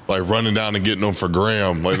office, like running down and getting them for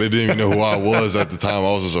Graham. Like, they didn't even know who I was at the time.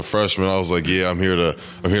 I was just a freshman. I was like, yeah, I'm here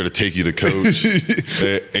to take you to Coach.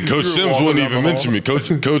 And Coach Sims wouldn't even mention me.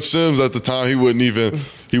 Coach Sims at the time, he wouldn't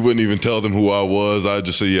even tell them who I was. I'd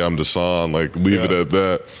just say, yeah, I'm Deshaun. Like, leave it at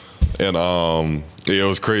that. And it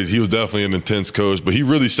was crazy. He was definitely an intense coach, but he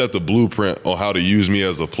really set the blueprint on how to use me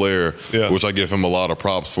as a player, which I give him a lot of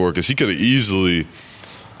props for, because he could have easily,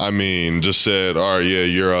 just said, all right, yeah,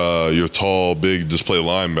 you're tall, big, just play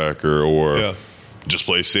linebacker, or just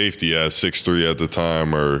play safety at 6'3" at the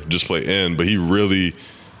time, or just play end. But he really,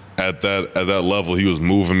 at that level, he was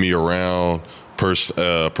moving me around per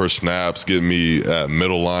snaps, getting me at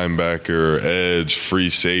middle linebacker, edge, free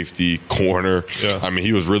safety, corner. Yeah.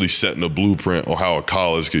 He was really setting the blueprint on how a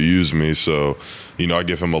college could use me. So, I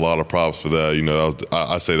give him a lot of props for that.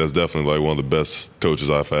 I say that's definitely like one of the best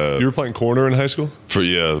coaches I've had. You were playing corner in high school?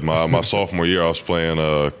 My sophomore year, I was playing.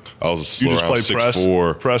 I was around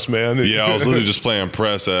 6'4". Press man. Yeah, I was literally just playing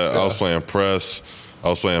press. I was playing press. I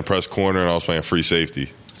was playing press corner, and I was playing free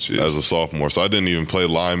safety. Jeez. As a sophomore. So I didn't even play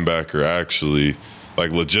linebacker, actually. Like,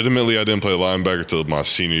 legitimately, I didn't play linebacker till my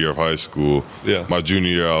senior year of high school. Yeah. My junior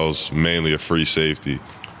year, I was mainly a free safety.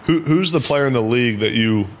 Who's the player in the league that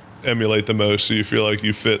you emulate the most, so you feel like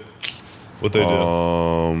you fit what they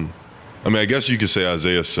do? I guess you could say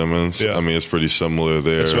Isaiah Simmons. Yeah. It's pretty similar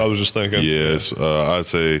there. That's what I was just thinking. Yes. I'd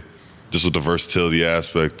say just with the versatility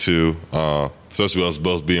aspect, too. Especially us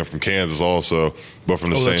both being from Kansas also. Both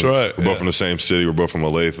from the same. Right. We're both from the same city. We're both from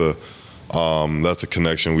Olathe. That's a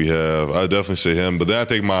connection we have. I definitely say him. But then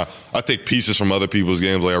I take pieces from other people's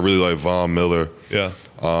games. Like, I really like Von Miller. Yeah.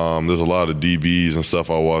 There's a lot of DBs and stuff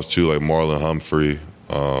I watch too, like Marlon Humphrey.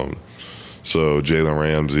 So Jalen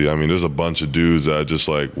Ramsey. There's a bunch of dudes that I just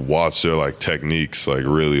like watch their like techniques, like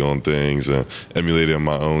really on things, and emulate it in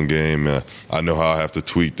my own game. And I know how I have to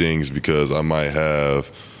tweak things because I might have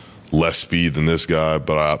less speed than this guy,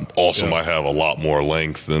 but I also might have a lot more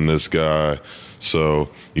length than this guy. So,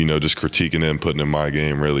 just critiquing it and putting in my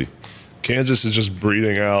game, really. Kansas is just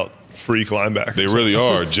breeding out freak linebackers. They really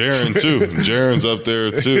are. Jaron, too. Jaron's up there,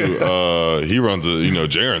 too. He runs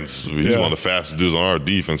Jaron's he's one of the fastest dudes on our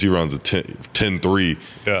defense. He runs a 10-3.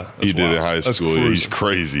 Yeah. He did in high school. Yeah, he's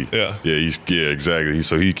crazy. Yeah. Yeah, exactly.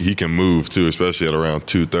 So he can move, too, especially at around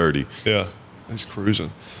 230. Yeah. He's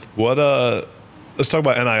cruising. Let's talk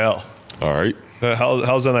about NIL. All right.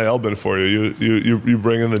 How's NIL been for you? You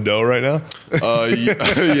bring in the dough right now? You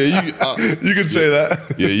could say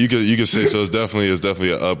that. Yeah, you could say so. It's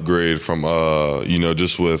definitely an upgrade from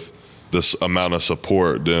just with this amount of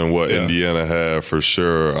support than what Indiana had for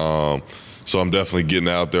sure. So I'm definitely getting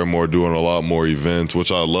out there more, doing a lot more events,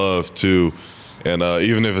 which I love too. And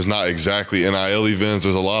even if it's not exactly NIL events,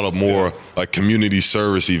 there's a lot of more like community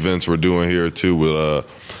service events we're doing here too with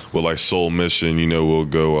like Soul Mission. We'll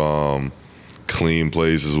go clean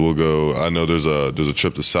places. We'll go. I know there's a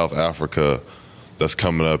trip to South Africa that's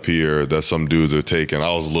coming up here that some dudes are taking.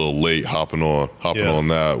 I was a little late hopping on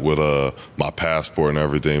that with my passport and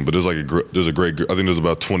everything. But there's a great. I think there's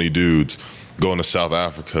about 20 dudes going to South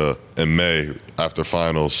Africa in May after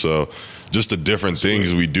finals. So just the different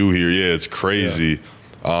things we do here. Yeah, it's crazy.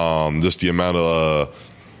 Just the amount of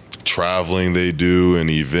traveling they do and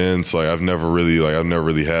events. I've never really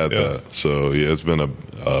had that. So yeah, it's been a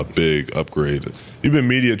big upgrade. You've been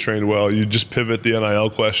media trained well. You just pivot the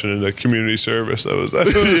NIL question into community service. That was a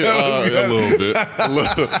little bit. That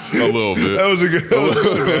was good,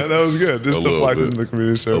 man. That was good. Just deflecting the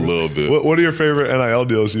community service. A little bit. What are your favorite NIL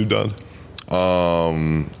deals you've done?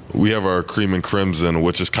 We have our Cream and Crimson,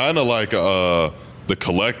 which is kind of like the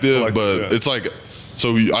collective, but it's like.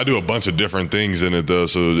 So I do a bunch of different things in it though.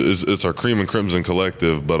 So it's our Cream and Crimson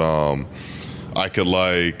collective, but I could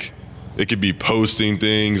it could be posting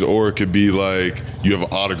things, or it could be like you have an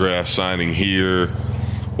autograph signing here,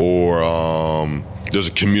 or there's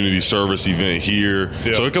a community service event here.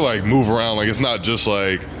 Yeah. So it could move around. It's not just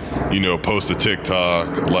post a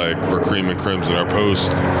TikTok for Cream and Crimson, or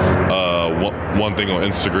post one thing on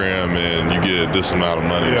Instagram and you get this amount of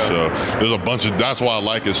money. Yeah. So there's a bunch of. That's why I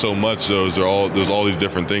like it so much. Though, there's all these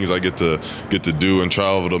different things I get to do and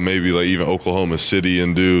travel to maybe even Oklahoma City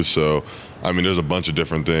and do. So there's a bunch of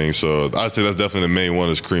different things. So I'd say that's definitely the main one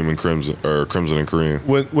is Cream and Crimson, or Crimson and Cream.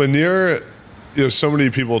 When you're, so many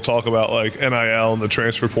people talk about NIL and the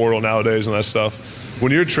transfer portal nowadays and that stuff.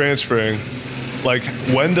 When you're transferring,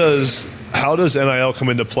 how does NIL come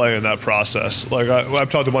into play in that process? I've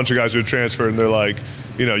talked to a bunch of guys who transfer, and they're like,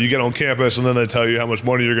 you get on campus and then they tell you how much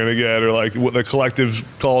money you're going to get, or what the collective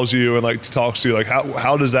calls you and talks to you.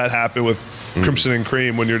 How does that happen with Crimson and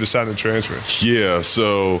Cream when you're deciding to transfer? Yeah,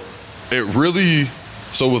 so it really.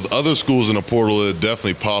 So with other schools in the portal, it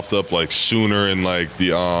definitely popped up sooner in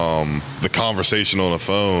the conversation on the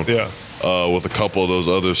phone. Yeah. With a couple of those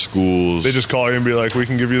other schools. They just call you and be like, we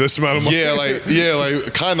can give you this amount of money.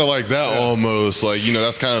 Kind of like that almost.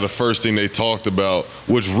 That's kind of the first thing they talked about,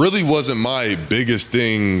 which really wasn't my biggest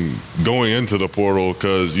thing going into the portal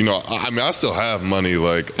because, I still have money.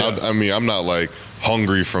 I'm not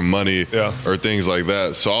hungry for money or things like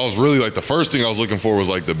that. So I was really the first thing I was looking for was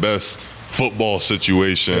the best football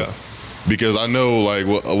situation. Yeah. Because I know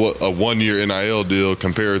what a 1-year NIL deal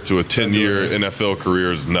compared to a 10-year NFL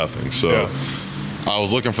career is nothing. So I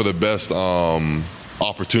was looking for the best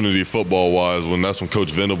opportunity football-wise when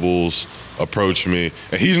Coach Venables approached me.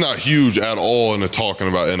 And he's not huge at all into talking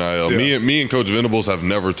about NIL. Yeah. Me and Coach Venables have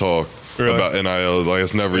never talked about NIL.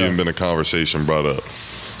 It's never even been a conversation brought up.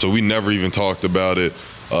 So we never even talked about it.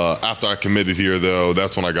 After I committed here, though,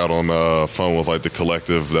 that's when I got on the phone with the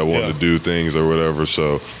collective that wanted to do things or whatever.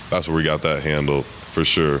 So that's where we got that handled for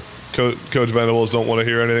sure. Coach Venables don't want to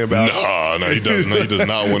hear anything about it. No, he does. He does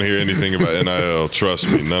not want to hear anything about NIL. Trust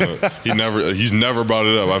me, he's never brought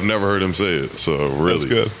it up. I've never heard him say it. So really, that's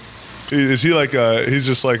good. Is he he's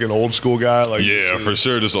just an old school guy? For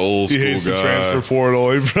sure, just an old school guy. He hates the transfer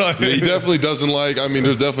portal. He definitely doesn't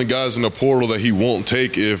there's definitely guys in the portal that he won't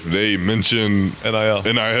take if they mention NIL.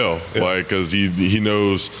 Because he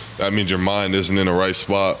knows that means your mind isn't in the right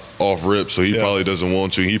spot off rip, so he probably doesn't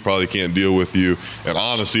want you. He probably can't deal with you. And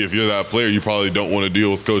honestly, if you're that player, you probably don't want to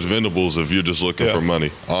deal with Coach Venables if you're just looking for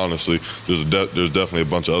money. Honestly, there's definitely a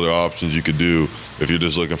bunch of other options you could do if you're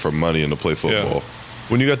just looking for money and to play football. Yeah.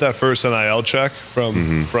 When you got that first NIL check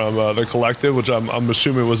from the collective, which I'm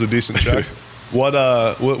assuming was a decent check,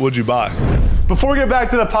 what'd you buy? Before we get back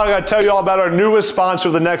to the pod, I got to tell you all about our newest sponsor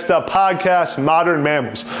of the Next Up podcast, Modern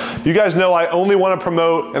Mammals. You guys know I only want to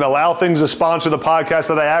promote and allow things to sponsor the podcast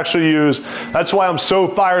that I actually use. That's why I'm so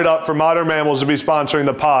fired up for Modern Mammals to be sponsoring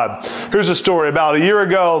the pod. Here's a story. About a year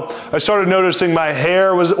ago, I started noticing my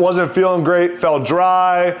hair wasn't feeling great, felt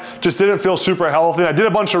dry, just didn't feel super healthy. I did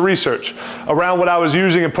a bunch of research around what I was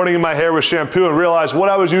using and putting in my hair with shampoo and realized what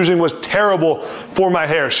I was using was terrible for my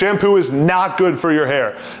hair. Shampoo is not good for your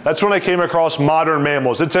hair. That's when I came across Modern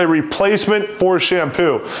Mammals. It's a replacement for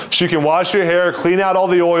shampoo. So you can wash your hair, clean out all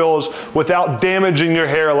the oils without damaging your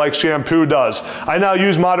hair like shampoo does. I now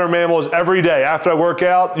use Modern Mammals every day. After I work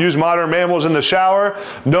out, use Modern Mammals in the shower.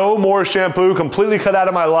 No more shampoo, completely cut out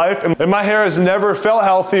of my life. And my hair has never felt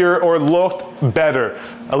healthier or looked better.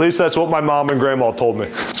 At least that's what my mom and grandma told me.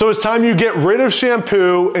 So it's time you get rid of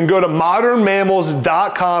shampoo and go to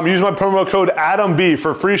modernmammals.com. Use my promo code ADAMB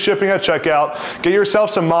for free shipping at checkout. Get yourself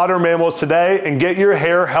some Modern Mammals today and get your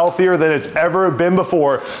hair healthier than it's ever been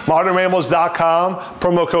before. Modernmammals.com,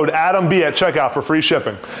 promo code ADAMB at checkout for free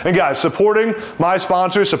shipping. And guys, supporting my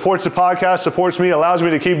sponsor supports the podcast, supports me, allows me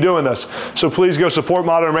to keep doing this. So please go support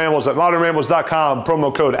Modern Mammals at modernmammals.com,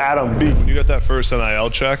 promo code ADAMB. You got that first NIL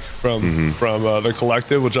check from the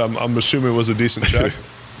collective, which I'm assuming was a decent check.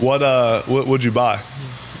 What'd you buy?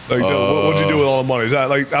 Like, what'd you do with all the money? Is that,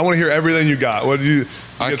 like, I want to hear everything you got. What did you?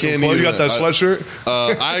 I get can't some even. You got that sweatshirt?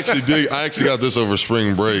 I actually did. I actually got this over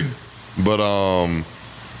spring break, but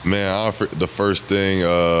man, the first thing,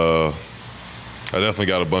 I definitely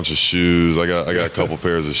got a bunch of shoes. I got a couple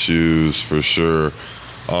pairs of shoes for sure.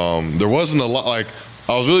 There wasn't a lot. Like,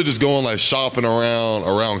 I was really just going like shopping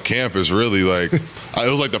around campus. Really, like it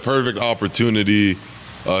was like the perfect opportunity.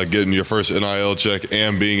 Getting your first NIL check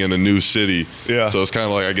and being in a new city. Yeah. So it's kind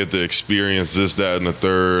of like I get to experience this, that, and the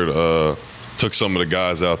third. Took some of the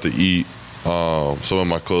guys out to eat. Some of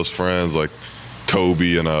my close friends like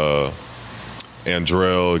Kobe and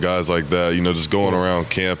Andrell, guys like that. You know, just going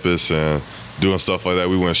around campus and doing stuff like that.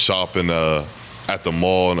 We went shopping at the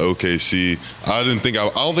mall in OKC. I don't think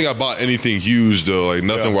I bought anything huge though. Like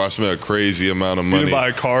nothing where I spent a crazy amount of money. You didn't buy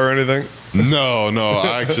a car or anything? No.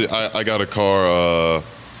 I got a car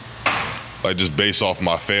like just based off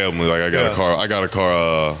my family. Like I got a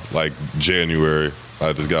car like January.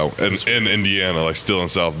 I just got in Indiana, like still in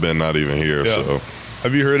South Bend, not even here. Yeah. So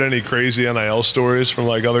have you heard any crazy NIL stories from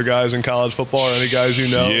like other guys in college football or any guys you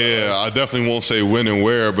know? Yeah, I definitely won't say when and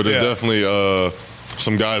where, but it's definitely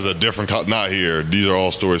some guys at different not here. These are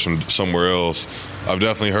all stories from somewhere else. I've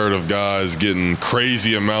definitely heard of guys getting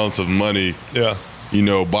crazy amounts of money. Yeah. You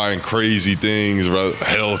know, buying crazy things,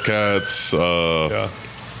 Hellcats,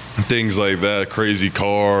 things like that, crazy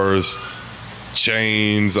cars,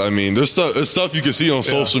 chains. I mean, there's stuff you can see on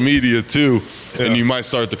social media too, and you might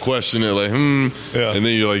start to question it, like, and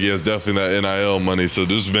then you're like, yeah, it's definitely that NIL money. So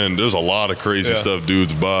there's a lot of crazy stuff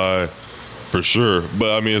dudes buy, for sure.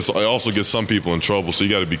 But I mean, it also gets some people in trouble, so you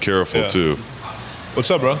got to be careful too. What's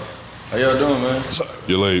up, bro? How y'all doing, man?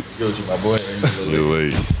 You're late. Good with you, my boy. You're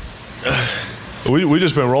late. We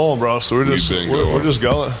just been rolling, bro. So we're just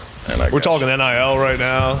going. We're talking NIL right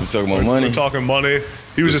now. We're talking about money. We're talking money.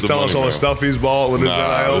 He was just telling us all the stuff he's bought with his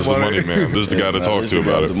NIL this money. Is the money, man. This is the guy to talk to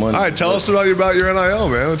about it. All right, tell us about your NIL,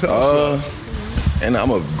 man. Tell us about it. And I'm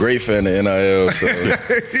a great fan of NIL, so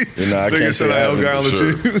I can't say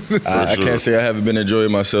I can't say I haven't been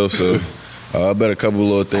enjoying myself. So I bet a couple of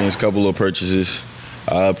little things, couple of little purchases.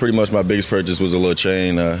 Pretty much my biggest purchase was a little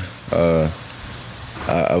chain.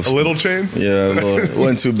 A little chain? Yeah, it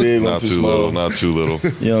wasn't too big, not too little, not too little.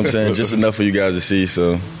 You know what I'm saying? Just enough for you guys to see.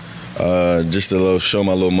 So just a little show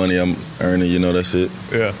my little money I'm earning. You know, that's it.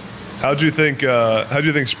 Yeah. How'd you think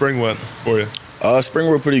spring went for you? Spring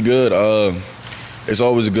went pretty good. It's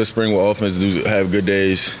always a good spring where offense do have good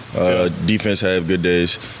days, defense have good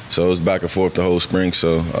days. So it was back and forth the whole spring.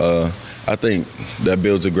 So I think that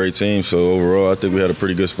builds a great team. So overall, I think we had a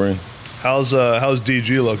pretty good spring. How's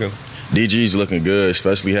DG looking? DG's looking good,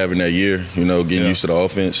 especially having that year, getting used to the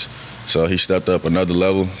offense. So he stepped up another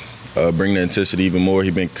level, bring the intensity even more.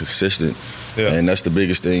 He's been consistent, and that's the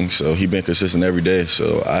biggest thing. So he's been consistent every day.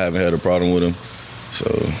 So I haven't had a problem with him.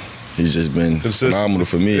 So he's just been phenomenal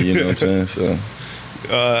for me, you know what I'm saying? So.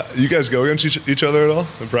 You guys go against each other at all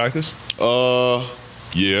in practice?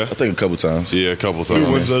 Yeah. I think a couple times. Yeah, a couple times.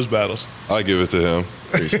 Who wins those battles? I give it to him.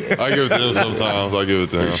 I give it to him sometimes. I give it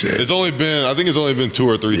to him. I think it's only been 2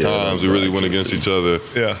 or 3 times we really went against each other.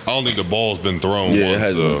 Yeah. I don't think the ball's been thrown once. It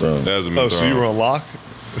hasn't been thrown. It hasn't been thrown. So you were on lock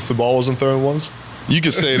if the ball wasn't thrown once? You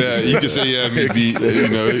could say that. You could say, maybe.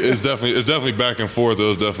 It's definitely back and forth.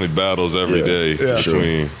 Those definitely battles every day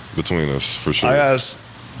between us, for sure. I asked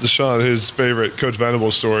Deshaun, his favorite Coach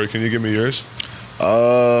Venables story. Can you give me yours?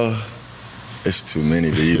 It's too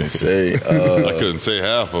many to even say. I couldn't say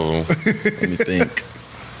half of them. Let me think.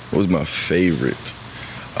 What was my favorite?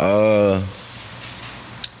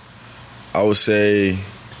 I would say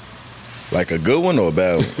like a good one or a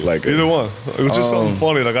bad one? Like Either one. It was just something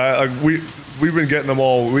funny. We've been getting them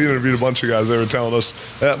all. We interviewed a bunch of guys. They were telling us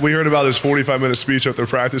that we heard about his 45-minute speech after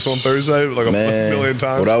practice on Thursday, like a million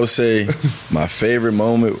times. What I would say, my favorite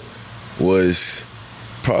moment was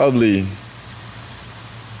probably,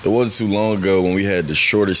 it wasn't too long ago when we had the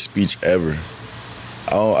shortest speech ever.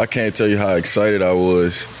 I can't tell you how excited I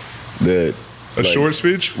was that. A short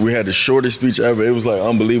speech? We had the shortest speech ever. It was like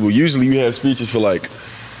unbelievable. Usually we have speeches for like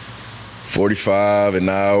 45, an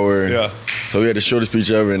hour. Yeah. So we had the shortest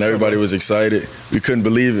speech ever, and everybody was excited. We couldn't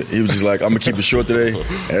believe it. He was just like, I'm going to keep it short today.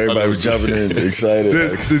 And everybody was jumping in, excited.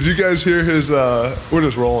 Did you guys hear his, we're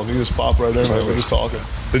just rolling. You just pop right there, man. We're just talking.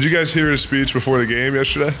 Did you guys hear his speech before the game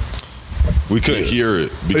yesterday? We couldn't hear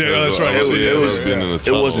it because that's right.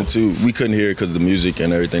 It wasn't too. We couldn't hear it because of the music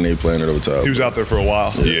and everything they playing it over top. He was out there for a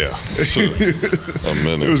while. Yeah. A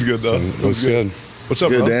minute. It was good, though. It was good. What's up,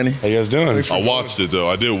 Good, bro? Danny? How you guys doing? I watched it, though.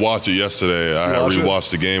 I did watch it yesterday. I had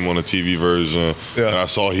rewatched the game on the TV version. Yeah. And I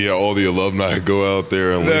saw he had all the alumni go out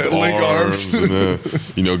there and link arms. And then,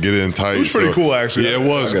 get in tight. It was pretty cool, actually. Yeah, it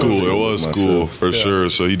was cool. It was cool, for Yeah. sure.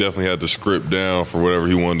 So he definitely had the script down for whatever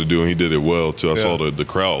he wanted to do, and he did it well, too. I saw the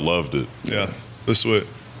crowd loved it. Yeah, that's sweet.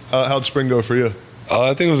 How'd spring go for you?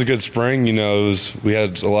 I think it was a good spring. We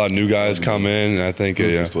had a lot of new guys come in, and I think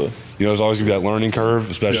there's always gonna be that learning curve,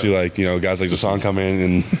 especially guys like Deshaun come in,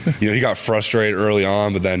 and he got frustrated early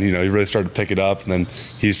on, but then he really started to pick it up, and then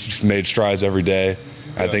he's made strides every day.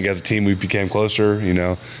 I think as a team we became closer,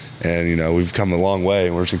 and we've come a long way,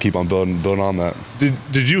 and we're just gonna keep on building on that.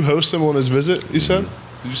 Did you host him on his visit? You said?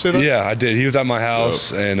 Did you say that? Yeah, I did. He was at my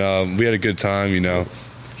house, and we had a good time.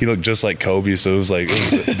 He looked just like Kobe, so it was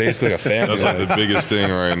basically a family. That's like the biggest thing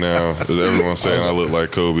right now. Is everyone saying I look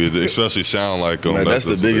like Kobe, especially sound like him. Man, that's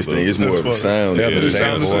the biggest thing. It's more of a sound. Yeah, Yeah, the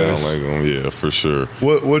sound sound like him. Yeah, for sure.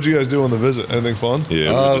 What'd you guys do on the visit? Anything fun?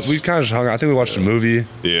 Yeah, we kind of just hung out. I think we watched a movie.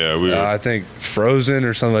 Yeah, we. I think Frozen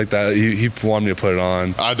or something like that. He wanted me to put it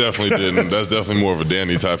on. I definitely didn't. That's definitely more of a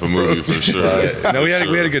Danny type of movie for sure. No, we had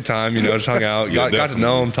a good time. Just hung out. Got to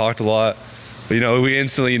know him, talked a lot. But we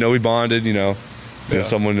instantly, we bonded.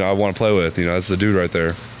 Someone I want to play with. That's the dude right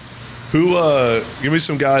there. Who? Give me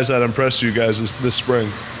some guys that impressed you guys this spring.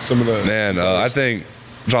 Some of the I think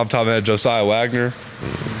off the top of my head, Josiah Wagner.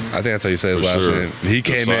 I think that's how you say his last name. He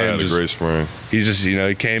came in. Had a great spring. He just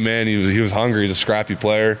he came in. He was hungry. He's a scrappy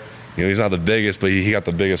player. He's not the biggest, but he got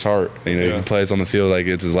the biggest heart. He plays on the field like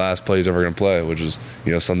it's his last play he's ever going to play, which is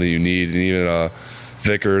something you need. And even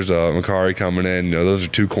Vickers, Macari coming in. Those are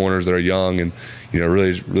two corners that are young and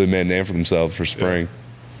really made a name for themselves for spring.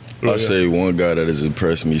 I'll say one guy that has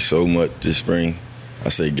impressed me so much this spring. I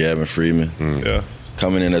say Gavin Freeman. Yeah,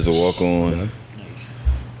 coming in as a walk-on.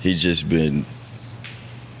 He's just been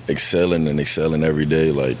excelling every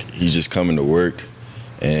day. Like he's just coming to work,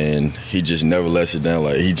 and he just never lets it down.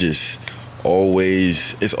 Like he just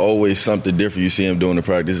it's always something different. You see him doing the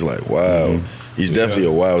practice, it's like wow. He's definitely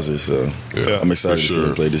a wowzer, so I'm excited to see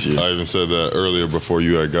him play this year. I even said that earlier before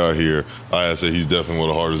you had got here. I had said he's definitely one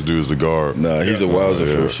of the hardest dudes to guard. Nah, he's a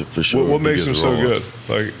wowzer for sure. What makes him so good?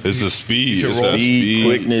 It's the speed. It's that speed,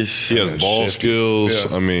 quickness. He has ball skills.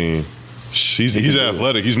 Yeah. I mean, he's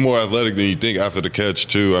athletic. He's more athletic than you think after the catch,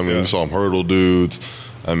 too. I mean, we saw him hurdle dudes.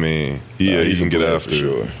 I mean, he can get after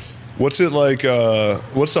sure. What's it like?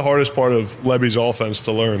 What's the hardest part of Levy's offense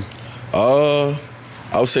to learn?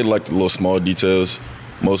 I would say like the little small details.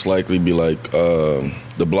 Most likely be like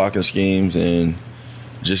the blocking schemes and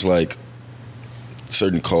just like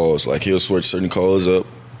certain calls. Like he'll switch certain calls up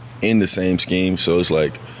in the same scheme, so it's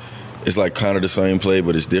like kind of the same play,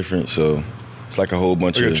 but it's different. So it's like a whole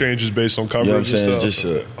bunch of it changes based on coverage. You know what I'm saying? And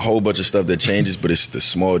stuff. Just a whole bunch of stuff that changes, but it's the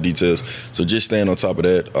small details. So just staying on top of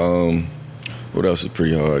that. What else is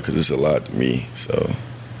pretty hard because it's a lot to me. So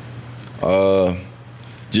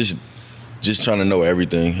just trying to know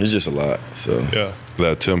everything. It's just a lot. So yeah,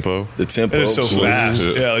 that tempo. The tempo. And it's so fast.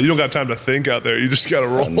 Yeah, you don't got time to think out there. You just got to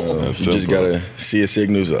roll. You just got to see a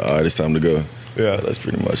signal. So, all right, it's time to go. Yeah, so that's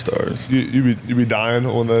pretty much the hardest. You be dying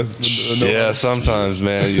on the yeah, sometimes,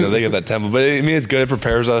 man. They get that tempo, but it's good. It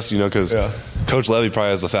prepares us, because Coach Levy probably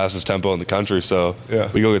has the fastest tempo in the country. So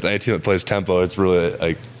we go against any team that plays tempo. It's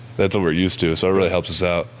really that's what we're used to. So it really helps us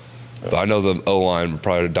out. But I know the O-line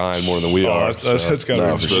probably dying more than we are. That's got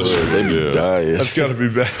to be sure. They be dying. That's got to be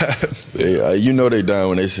bad. They dying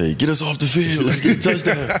when they say, "Get us off the field. Let's get a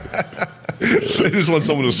touchdown." They just want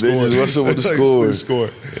someone to score. They just want someone to score.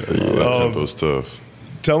 That tempo's tough.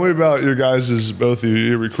 Tell me about your guys' both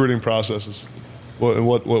your recruiting processes.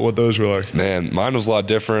 What those were like? Man, mine was a lot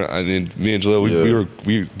different. I mean, me and Jaleel,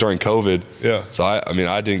 we during COVID. Yeah. So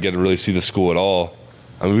I didn't get to really see the school at all.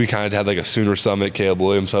 I mean, we kind of had like a Sooner Summit Caleb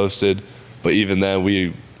Williams hosted, but even then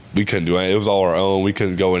we couldn't do anything. It was all our own. We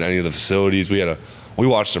couldn't go in any of the facilities. We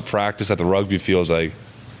watched the practice at the rugby fields like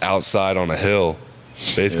outside on a hill,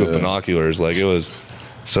 basically with binoculars. Like it was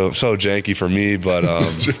so janky for me. But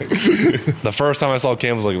the first time I saw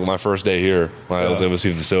campus was like my first day here when I was able to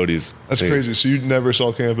see the facilities. That's crazy. So you never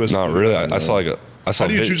saw campus? Not really. I saw like a. How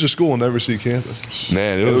do you choose a school and never see campus?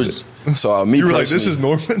 Man, it was so me. You were like, "This is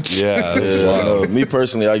Norman." Yeah. Me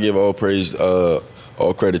personally, I give all praise,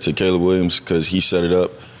 all credit to Caleb Williams because he set it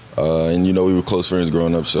up, and we were close friends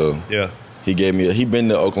growing up. So he gave me. He been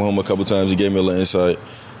to Oklahoma a couple times. He gave me a little insight.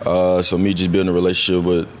 So me just building a relationship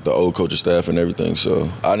with the old coaching staff and everything.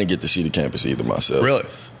 So I didn't get to see the campus either myself. Really,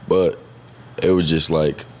 but it was just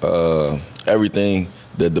like everything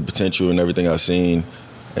that the potential and everything I seen.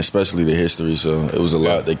 Especially the history, so it was a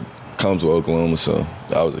lot that comes with Oklahoma. So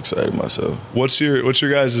I was excited myself. What's your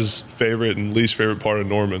guys' favorite and least favorite part of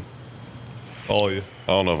Norman? All of you.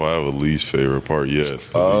 I don't know if I have a least favorite part yet.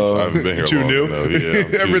 I haven't been here too long new. enough.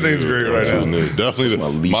 Yeah, Everything's great right now. New.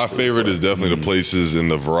 Definitely, my favorite is definitely the places and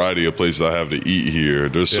the variety of places I have to eat here.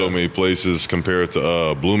 There's so many places compared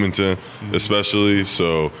to Bloomington, especially.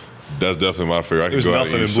 So. That's definitely my favorite. I can go out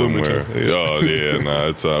and eat somewhere. Oh yeah,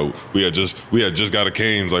 it's we had just got a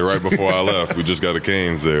Cane's like right before I left. We just got a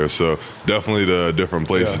Cane's there, so definitely the different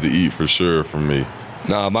places to eat for sure for me.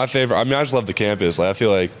 Nah, my favorite. I mean, I just love the campus. Like I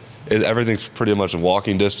feel like everything's pretty much in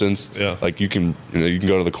walking distance. Yeah. Like you can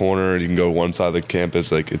go to the corner and you can go to one side of the campus.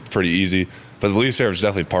 Like it's pretty easy. But the least favorite is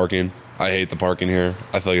definitely parking. I hate the parking here.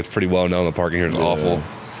 I feel like it's pretty well known the parking here is awful.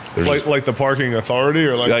 Like the parking authority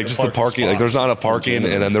or like just the parking. Like there's not enough parking,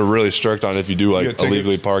 and then they're really strict on if you do like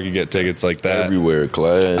illegally park, you get tickets like that everywhere.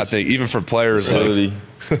 Class. I think even for players,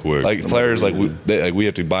 like players, we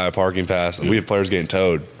have to buy a parking pass, and we have players getting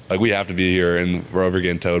towed. Like we have to be here, and we're over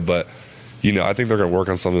getting towed. But I think they're gonna work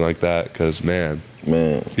on something like that because man,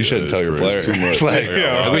 you shouldn't tow your players. Too much.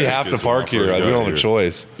 We have to park here. Like we don't have a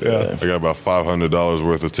choice. Yeah. I got about $500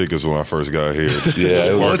 worth of tickets when I first got here.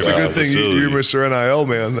 Well, that's a good thing you're Mr. NIL,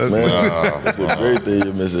 man. That's a great thing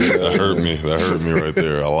you're missing. That hurt me. That hurt me right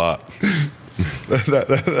there a lot.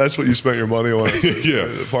 That's what you spent your money on.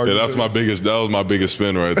 That's my biggest. That was my biggest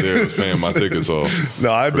spend right there. Was paying my tickets off.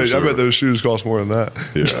 No, I bet those shoes cost more than that.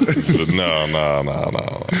 Yeah.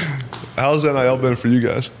 No. How's NIL been for you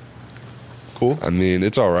guys? Cool. I mean,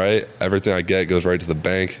 it's all right. Everything I get goes right to the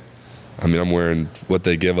bank. I mean, I'm wearing what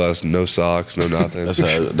they give us, no socks, no nothing.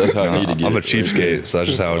 That's how I need to get I'm it. a cheapskate, so that's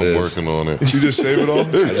just how it is. I'm working on it. You just save it all?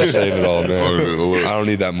 I just save it all, man. I don't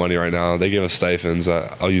need that money right now. They give us stipends.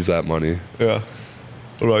 I'll use that money. Yeah.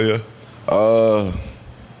 What about you?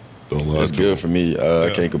 It's good for me.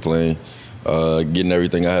 I can't complain. Getting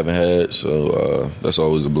everything I haven't had, so that's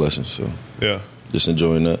always a blessing. So just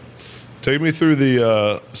enjoying that. Take me through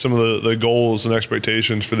some of the goals and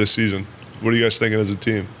expectations for this season. What are you guys thinking as a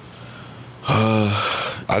team?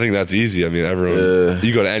 I think that's easy. I mean, everyone.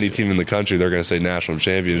 You go to any team in the country, they're going to say national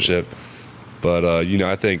championship. But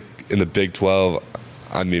I think in the Big 12,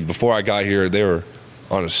 I mean, before I got here, they were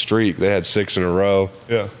on a streak. They had 6 in a row.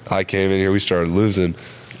 Yeah. I came in here, we started losing.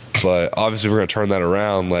 But obviously, we're going to turn that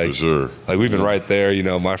around. Like, for sure. Like we've been right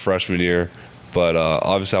there. My freshman year. But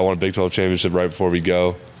obviously, I want a Big 12 championship right before we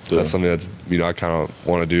go. That's something that's I kind of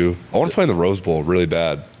want to do. I want to play in the Rose Bowl really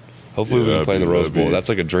bad. Hopefully we can play in the Rose Bowl. That's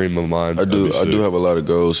like a dream of mine. I do have a lot of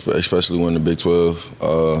goals, especially winning the Big 12.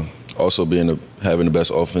 Also having the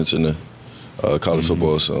best offense in the college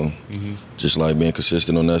football. So just like being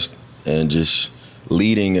consistent on that and just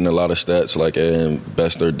leading in a lot of stats like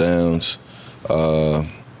best third downs, the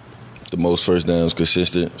most first downs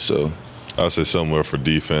consistent. So I'd say somewhere for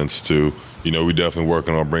defense too. We definitely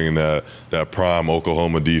working on bringing that prime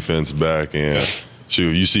Oklahoma defense back, and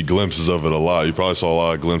you see glimpses of it a lot. You probably saw a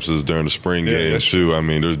lot of glimpses during the spring games too. I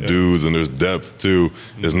mean, there's dudes and there's depth too.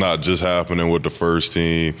 It's not just happening with the first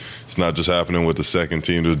team. It's not just happening with the second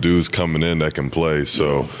team. There's dudes coming in that can play.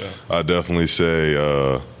 So I definitely say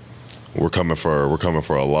we're coming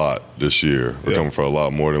for a lot this year. We're coming for a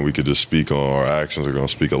lot more than we could just speak on. Our actions are going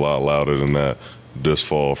to speak a lot louder than that this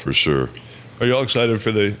fall for sure. Are y'all excited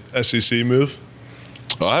for the SEC move?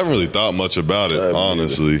 I haven't really thought much about it,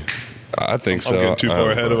 honestly. I think so. I'm getting too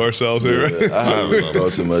far ahead of ourselves here. I haven't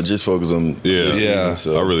thought too much. Just focus on this season,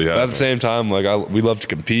 so. I really have. At the same time, we love to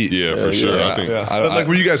compete. Yeah, for sure. I think.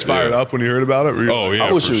 Were you guys fired up when you heard about it? Oh yeah,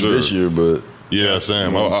 I wish it was this year, but Yeah,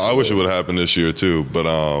 Sam. I wish it would have happened this year too. But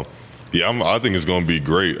I think it's going to be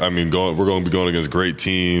great. I mean, we're going to be going against great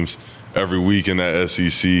teams every week in that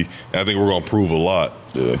SEC. And I think we're going to prove a lot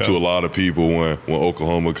to a lot of people when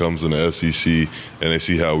Oklahoma comes in the SEC and they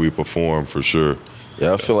see how we perform for sure.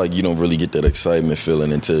 Yeah, I feel like you don't really get that excitement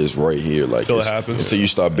feeling until it's right here. Like until it happens. Until you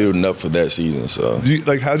start building up for that season. So,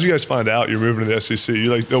 how did you guys find out you're moving to the SEC?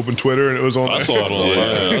 You opened Twitter and it was on. I saw it on.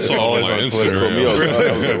 I saw it on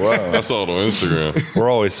Instagram. Wow. I saw it on Instagram. We're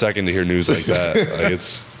always second to hear news like that.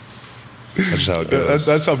 That's just how it goes.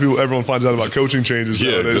 That's how everyone finds out about coaching changes.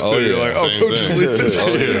 Yeah, nowadays too. You're like, coach is leaving. That's how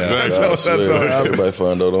it happens. Everybody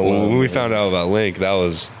found out on when we found out about Link, that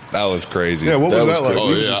was crazy. Yeah, what was that like?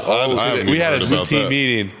 Oh, we had a team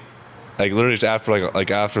meeting. Like literally just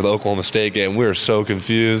after the Oklahoma State game, we were so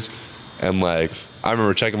confused, and I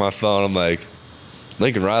remember checking my phone. I'm like,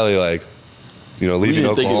 Lincoln Riley, leaving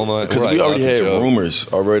Oklahoma because we already had rumors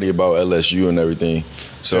already about LSU and everything.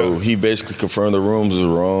 So he basically confirmed the rumors were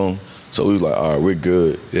wrong. So we was like, all right, we're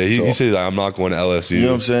good. Yeah, he said I'm not going to LSU. You know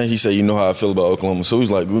what I'm saying? He said, you know how I feel about Oklahoma. So he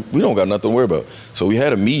was like, we don't got nothing to worry about. So we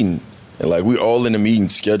had a meeting, and we all in the meeting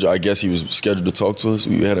schedule. I guess he was scheduled to talk to us.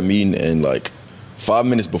 We had a meeting, and 5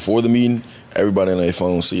 minutes before the meeting, everybody on their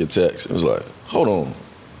phone see a text. It was like, hold on,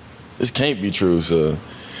 this can't be true. So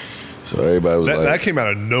everybody was that came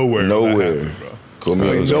out of nowhere. Nowhere.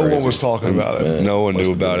 No one was talking about it. Man, no one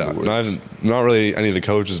knew about it. Not really any of the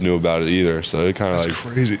coaches knew about it either. So it kind of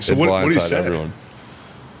crazy. So it what did he say? Everyone.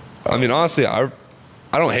 I mean, honestly, I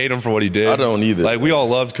don't hate him for what he did. I don't either. We all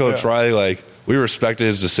loved Coach Riley. We respected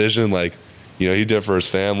his decision. He did it for his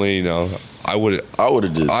family.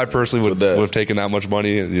 I personally would have taken that much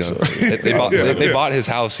money. They bought his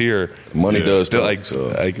house here. Money does talk.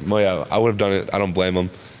 I would have done it. I don't blame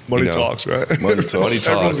him. Money talks, right? Money talks.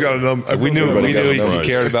 Everyone's got a number. We knew he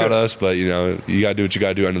cared about us, but you got to do what you got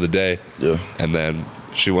to do. End of the day. Yeah. And then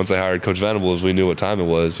once they hired Coach Venables, we knew what time it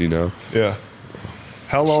was. Yeah.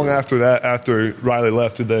 How long after that, after Riley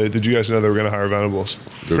left, did you guys know they were going to hire Venables?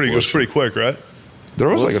 It was pretty quick, right? There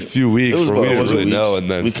was a few weeks where we didn't really know,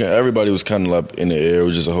 and then everybody was kind of in the air. It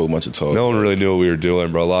was just a whole bunch of talk. No one really knew what we were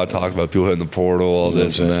doing, bro. A lot of talk about people hitting the portal, all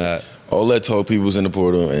this and that. All that talk, people was in the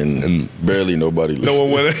portal, and barely nobody left. No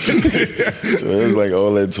one went in. So it was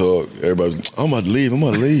all that talk. Everybody was, I'm about to leave. I'm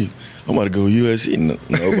about to go to USC.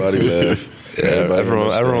 Nobody left. Yeah, everyone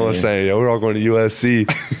was saying, we're all going to USC.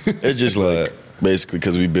 It's just basically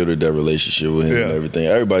because we built that relationship with him and everything.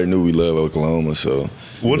 Everybody knew we loved Oklahoma, so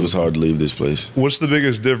it was hard to leave this place. What's the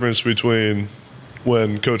biggest difference between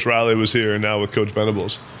when Coach Riley was here and now with Coach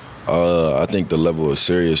Venables? I think the level of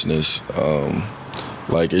seriousness.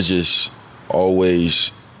 It's just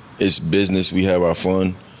always, it's business. We have our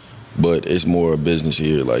fun, but it's more a business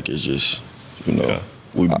here. It's just,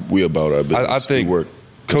 we about our business. I think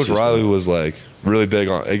Coach Riley was really big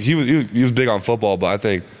on. He was big on football, but I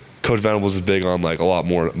think Coach Venables is big on a lot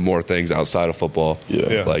more things outside of football.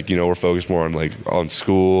 Yeah. We're focused more on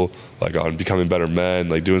school, on becoming better men,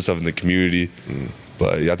 doing stuff in the community.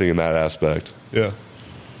 But I think in that aspect. Yeah.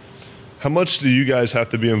 How much do you guys have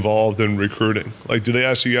to be involved in recruiting? Do they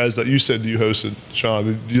ask you guys that you said you hosted,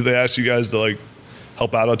 Sean? Do they ask you guys to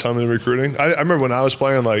help out a ton in recruiting? I remember when I was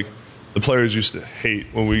playing, the players used to hate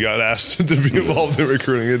when we got asked to be involved in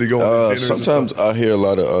recruiting. They had to go sometimes I hear a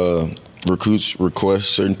lot of recruits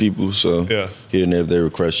request certain people, so here and there if they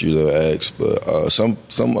request you, they'll ask. But some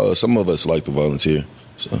of us like to volunteer.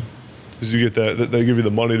 So. Because you get that, they give you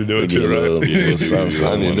the money to do it too, right? They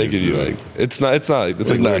give you it's like $30.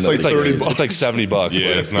 It's like $70.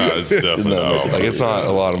 Yeah, it's not. It's definitely not. It's not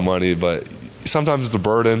a lot of money, but sometimes it's a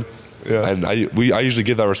burden. Yeah. And I usually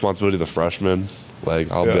give that responsibility to the freshmen.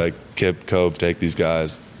 I'll be like, Kip, Cope, take these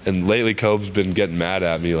guys. And lately, Cope's been getting mad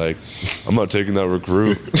at me. I'm not taking that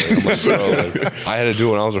recruit. I had to do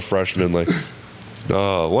it when I was a freshman.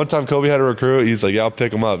 One time Kobe had a recruit. He's like, yeah, I'll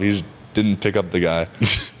pick him up. He didn't pick up the guy.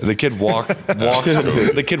 And the kid walked.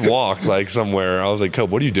 The kid walked somewhere. I was like, Cope,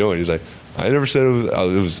 what are you doing? He's like, I never said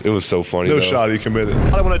it was so funny. No shot, he committed.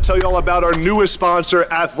 I want to tell you all about our newest sponsor,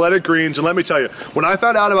 Athletic Greens. And let me tell you, when I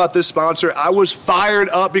found out about this sponsor, I was fired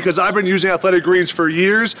up because I've been using Athletic Greens for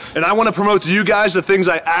years, and I want to promote to you guys the things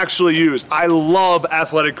I actually use. I love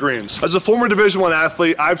Athletic Greens. As a former Division I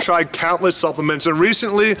athlete, I've tried countless supplements, and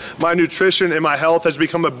recently my nutrition and my health has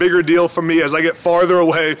become a bigger deal for me as I get farther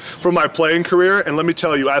away from my playing career. And let me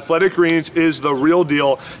tell you, Athletic Greens is the real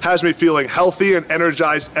deal. Has me feeling healthy and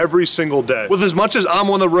energized every single single day. With as much as I'm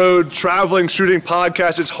on the road, traveling, shooting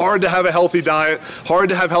podcasts, it's hard to have a healthy diet, hard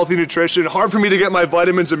to have healthy nutrition, hard for me to get my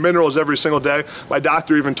vitamins and minerals every single day. My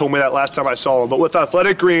doctor even told me that last time I saw him. But with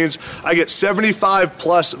Athletic Greens, I get 75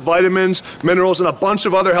 plus vitamins, minerals, and a bunch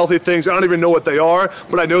of other healthy things. I don't even know what they are,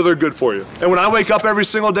 but I know they're good for you. And when I wake up every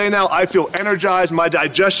single day now, I feel energized. My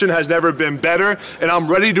digestion has never been better, and I'm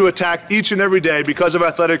ready to attack each and every day because of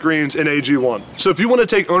Athletic Greens and AG1. So if you want to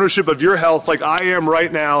take ownership of your health like I am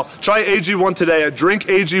right now, try AG1 today at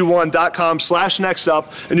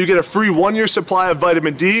drinkag1.com/nextup, and you get a free 1-year supply of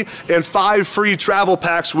vitamin D and 5 free travel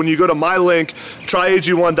packs when you go to my link,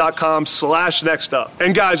 tryag1.com/nextup.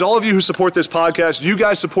 And guys, all of you who support this podcast, you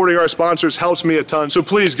guys supporting our sponsors helps me a ton. So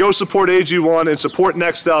please go support AG1 and support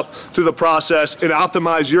Next Up through the process and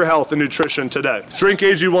optimize your health and nutrition today.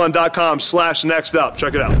 drinkag1.com/nextup.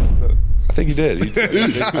 Check it out. I think he did. I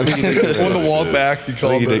think he did. On the walk back, he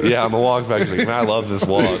called it. Yeah, on the walk back, he's like, man, I love this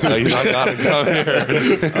walk. Like, he's not gotta come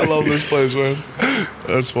here. I love this place, man.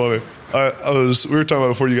 That's funny. We were talking about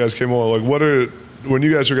before you guys came on, like, when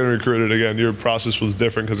you guys were getting recruited again, your process was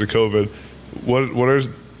different because of COVID. What are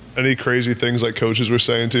any crazy things like coaches were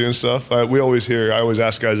saying to you and stuff? I always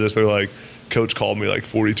ask guys this, they're like, coach called me like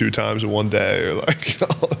 42 times in one day, or like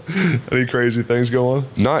any crazy things going on?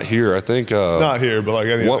 Not here. I think not here, but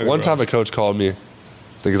like one time a coach called me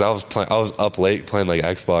because I was up late playing like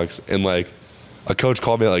Xbox, and like a coach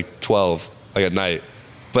called me at like 12 like at night.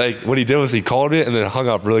 But like, what he did was he called me and then hung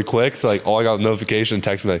up really quick. So like, I got a notification,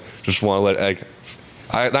 texted me like, just want to let like.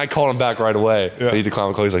 I called him back right away. Yeah. He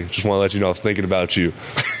declined my call. He's like, just want to let you know I was thinking about you.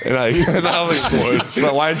 And I was like,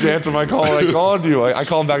 so why didn't you answer my call? I called you. I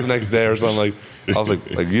called him back the next day or something. Like, I was like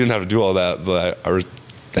you didn't have to do all that, but I was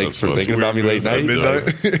thanks for thinking about me late night.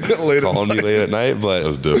 Calling me late at night, but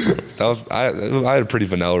that's different. I had a pretty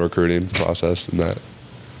vanilla recruiting process in that.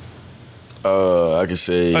 I could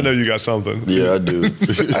say. I know you got something. Yeah, I do.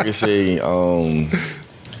 I could say,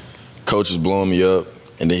 coach was blowing me up.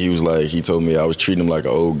 And then he told me I was treating him like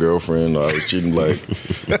an old girlfriend, or I was treating him like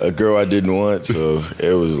a girl I didn't want. So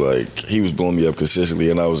it was like, he was blowing me up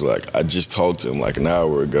consistently. And I was like, I just talked to him like an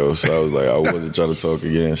hour ago. So I was like, I wasn't trying to talk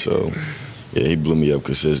again. So yeah, he blew me up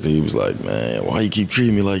consistently. He was like, man, why you keep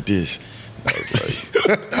treating me like this? I was like,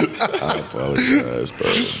 I apologize, bro.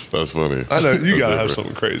 That's funny. I know you gotta have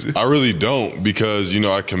something crazy. I really don't, because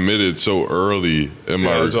I committed so early in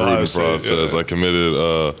my recruiting process. I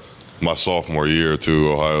committed my sophomore year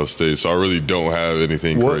to Ohio State, so I really don't have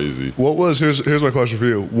anything crazy. Here's my question for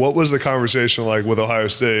you. What was the conversation like with Ohio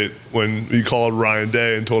State when you called Ryan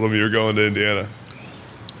Day and told him you were going to Indiana?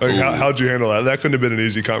 Like, how'd you handle that? That couldn't have been an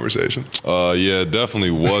easy conversation. Yeah, it definitely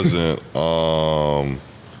wasn't.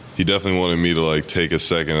 He definitely wanted me to like take a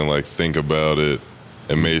second and like think about it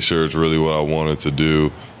and make sure it's really what I wanted to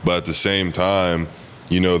do. But at the same time,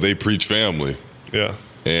 they preach family. Yeah.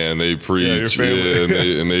 And they preach,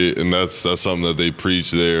 and that's something that they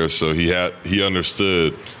preach there. So he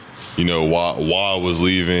understood, why I was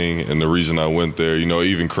leaving and the reason I went there.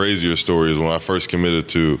 Even crazier story is when I first committed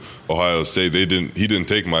to Ohio State, he didn't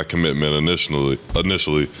take my commitment initially.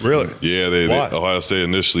 Really? Yeah, Ohio State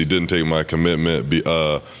initially didn't take my commitment. It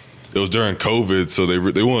was during COVID, so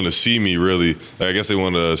they wanted to see me really. I guess they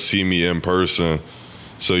wanted to see me in person.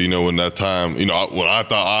 So when that time, when I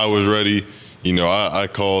thought I was ready. I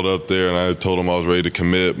called up there and I told him I was ready to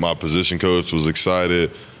commit. My position coach was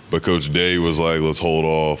excited, but Coach Day was like, "Let's hold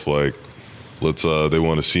off. Like, let's." They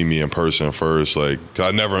want to see me in person first. Like,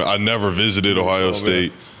 I never visited Ohio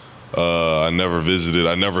State. I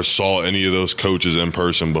never saw any of those coaches in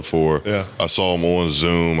person before. Yeah. I saw them on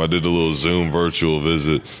Zoom. I did a little Zoom virtual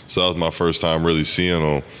visit, so that was my first time really seeing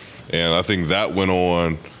them. And I think that went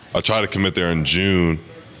on. I tried to commit there in June,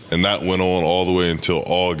 and that went on all the way until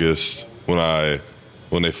August.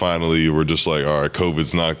 When they finally were just like, all right,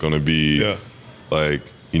 COVID's not going to be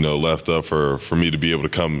left up for me to be able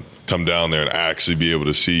to come down there and actually be able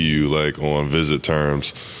to see you like on visit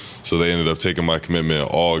terms. So they ended up taking my commitment in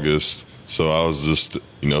August. So I was just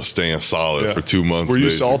staying solid for 2 months. Were you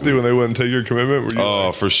salty when they wouldn't take your commitment?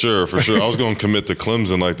 For sure. I was going to commit to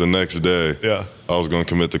Clemson like the next day. Yeah, I was going to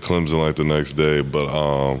commit to Clemson like the next day,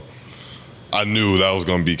 but I knew that was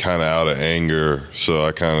going to be kind of out of anger, so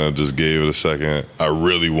I kind of just gave it a second. I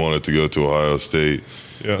really wanted to go to Ohio State,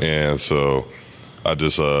 and so I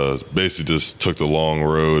just basically just took the long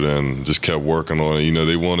road and just kept working on it.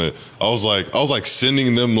 They wanted. I was like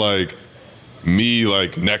sending them like me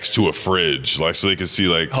like next to a fridge, like so they could see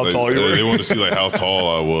like how tall you were. They wanted to see like how tall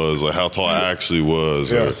I was, like how tall I actually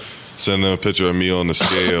was, or send them a picture of me on the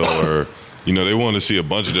scale, or they wanted to see a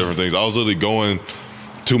bunch of different things. I was literally going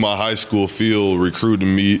to my high school field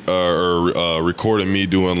recruiting me or recording me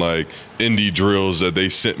doing like indie drills that they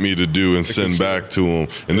sent me to do and send back to them.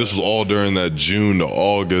 And this was all during that June to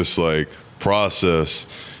August like process.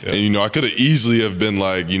 Yeah. And I could have easily have been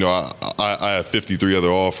like, I have 53 other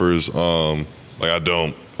offers. Like I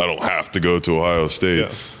don't have to go to Ohio State.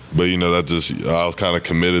 Yeah. But I was kind of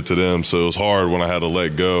committed to them, so it was hard when I had to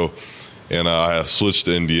let go, and I had switched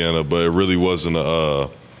to Indiana. But it really wasn't a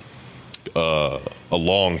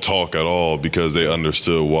long talk at all because they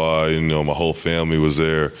understood why. My whole family was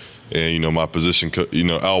there, and my position.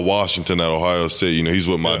 Al Washington at Ohio State. He's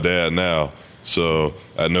with my dad now, so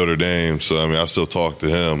at Notre Dame. So I still talk to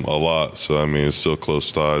him a lot. So it's still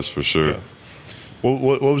close ties for sure. Yeah.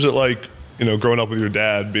 What was it like? Growing up with your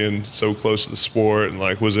dad, being so close to the sport, and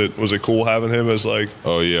like, was it cool having him as like?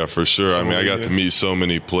 Oh yeah, for sure. I got to meet so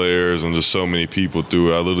many players and just so many people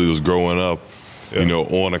through it. I literally was growing up,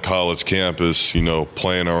 on a college campus,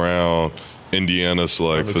 playing around Indiana's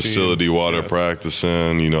like facility water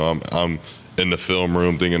practicing. I'm in the film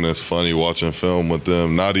room thinking it's funny watching film with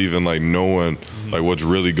them, not even like knowing like what's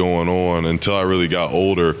really going on until I really got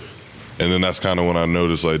older. And then that's kind of when I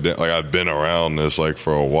noticed, like I'd been around this, like,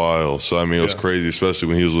 for a while. So, it was crazy, especially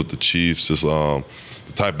when he was with the Chiefs, just the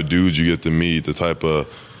type of dudes you get to meet, the type of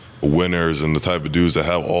winners and the type of dudes that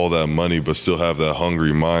have all that money but still have that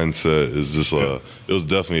hungry mindset is just it was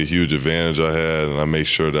definitely a huge advantage I had, and I make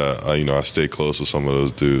sure that, I stay close with some of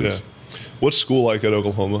those dudes. Yeah. What's school like at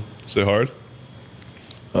Oklahoma? Is it hard?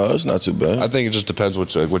 It's not too bad. I think it just depends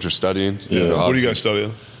what you're studying. Yeah. What are you guys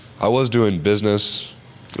studying? I was doing business.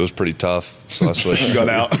 It was pretty tough, so I switched. You got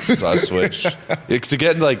out. So I switched. To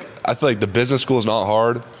get in, I feel like the business school is not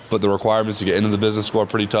hard, but the requirements to get into the business school are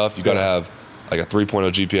pretty tough. You got to have like a 3.0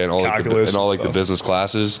 GPA and all the business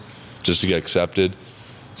classes just to get accepted.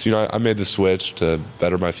 So I made the switch to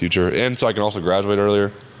better my future, and so I can also graduate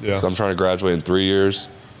earlier. Yeah. So I'm trying to graduate in 3 years,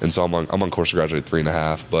 and so I'm on course to graduate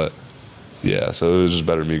 3.5. But yeah, so it was just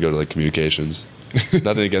better for me to go to like communications.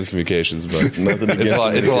 Nothing against communications, but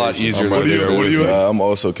it's a lot easier. What are you? I'm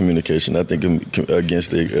also communication. I think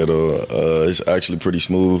against it at all. It's actually pretty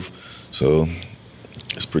smooth, so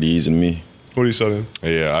it's pretty easy to me. What are you studying?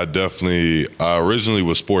 Yeah, I originally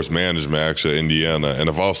was sports management actually at Indiana, and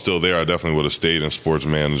if I was still there, I definitely would have stayed in sports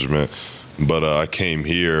management. But I came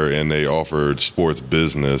here and they offered sports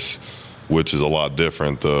business, which is a lot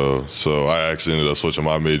different, though. So I actually ended up switching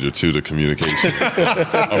my major to communication.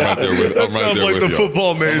 I'm right there with. That sounds like the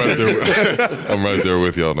football major. I'm right there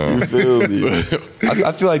with y'all now. You feel me?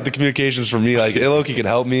 I feel like the communications for me, like Iloki can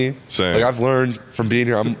help me. Same. Like I've learned from being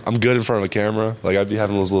here, I'm good in front of a camera. Like I'd be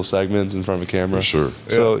having those little segments in front of a camera. For sure.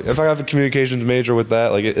 So if I have a communications major with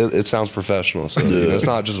that, like it sounds professional. So it's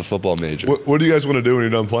not just a football major. What do you guys want to do when you're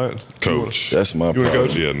done playing? Coach. That's my problem.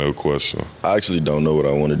 Coach? Yeah, no question. I actually don't know what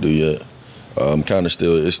I want to do yet. It's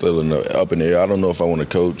still up in the air. I don't know if I want to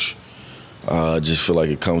coach. I just feel like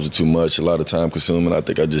it comes with too much, a lot of time consuming. I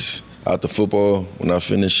think after football, when I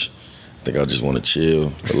finish, I think I just want to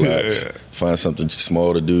chill, relax, find something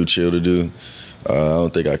small to do, chill to do. I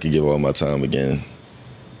don't think I could give all my time again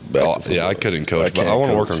back to football. Yeah, I couldn't coach, but I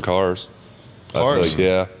want to work on cars. Cars?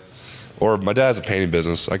 Yeah. Or my dad has a painting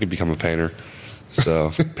business. I could become a painter.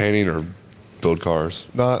 So painting or build cars.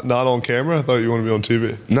 Not on camera? I thought you wanted to be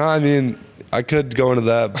on TV. No, I could go into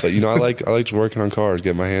that, but I like working on cars,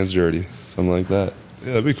 get my hands dirty, something like that. Yeah,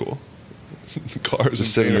 that'd be cool. Cars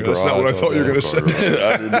just sitting in the garage. That's not what I thought you were going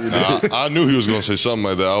to say. I knew he was going to say something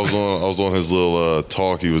like that. I was on his little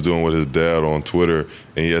talk he was doing with his dad on Twitter,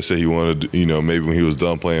 and he had said he wanted, maybe when he was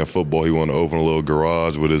done playing football, he wanted to open a little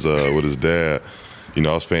garage with his dad. I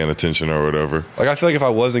was paying attention or whatever. Like I feel like if I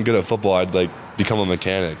wasn't good at football, I'd like become a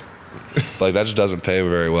mechanic. Like that just doesn't pay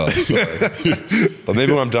very well. So, but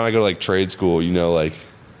maybe when I'm done, I go to like trade school.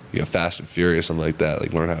 Fast and Furious, something like that.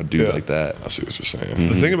 Like learn how to do like that. I see what you're saying.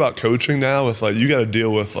 Mm-hmm. The thing about coaching now is like you got to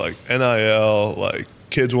deal with like NIL, like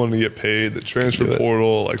kids wanting to get paid, the transfer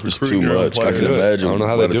portal, like it's recruiting too your own much. players. I can imagine. I don't know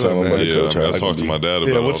how they do it. I talked to my dad about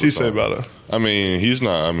it. Yeah, what's he say about it? He's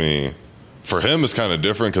not. For him, it's kind of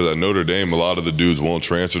different because at Notre Dame, a lot of the dudes won't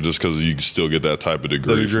transfer just because you can still get that type of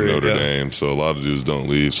degree from Notre Dame. So a lot of dudes don't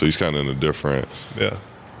leave. So he's kind of in a different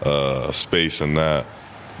space in that.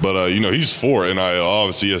 But, he's for NIL.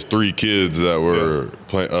 Obviously, he has 3 kids that were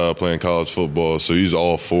playing college football. So he's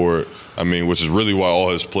all for it. Which is really why all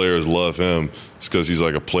his players love him. It's because he's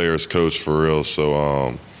like a player's coach for real.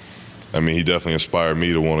 So, he definitely inspired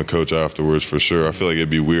me to want to coach afterwards for sure. I feel like it'd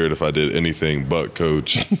be weird if I did anything but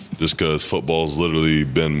coach just because football's literally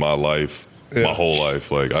been my life, my whole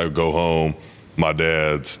life. Like, I go home, my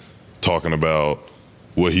dad's talking about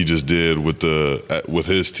what he just did with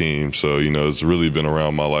his team. So, it's really been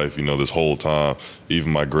around my life, this whole time.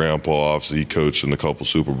 Even my grandpa, obviously, he coached in a couple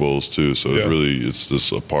Super Bowls too. So it's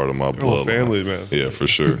just a part of my blood. Family, man. Yeah, for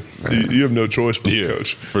sure. You have no choice but to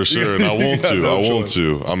coach. For sure. And I want to. I want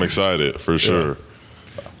to. I'm excited for sure.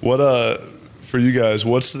 What for you guys?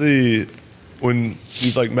 What's when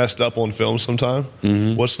you've like messed up on film sometime?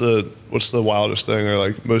 Mm-hmm. What's the wildest thing or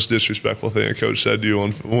like most disrespectful thing a coach said to you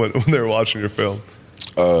when they were watching your film?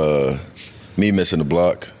 Me missing the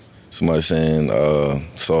block. Somebody saying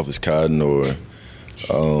soft as cotton or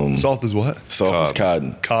soft as what? Soft as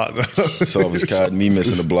cotton. Cotton. Soft as cotton. Me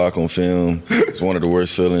missing the block on film. It's one of the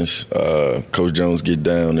worst feelings. Coach Jones get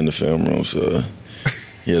down in the film room, so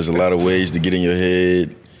he has a lot of ways to get in your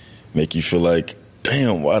head, make you feel like,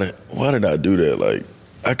 damn, why did I do that? Like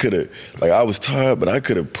I could have, I was tired, but I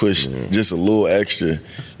could have pushed just a little extra,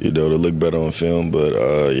 to look better on film. But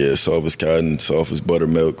soft as cotton, soft as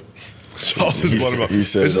buttermilk. Soft as buttermilk.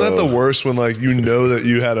 Isn't that the worst when that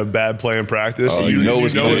you had a bad play in practice? You know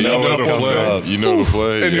it's coming. You know the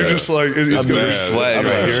play. And you're just like, it's going to be sweat.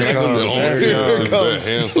 Here it comes.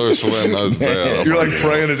 Hands start sweating. That was bad. You're like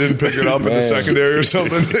praying it didn't pick it up in the secondary or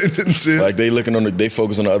something. They didn't see it. Like they they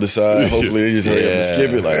focus on the other side. Hopefully they just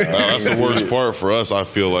skip it. That's the worst part for us, I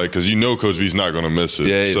feel like, because Coach V's not going to miss it.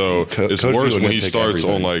 Yeah, so it's worse when he starts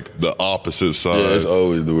on the opposite side. Yeah, it's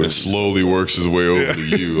always the worst. And slowly works his way over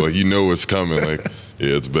to you. It's coming.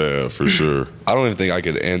 It's bad for sure. I don't even think I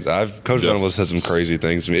could end. Coach Venables said some crazy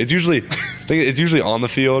things to me. It's usually on the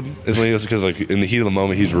field is when because in the heat of the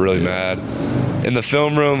moment he's really mad. In the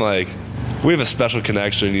film room, we have a special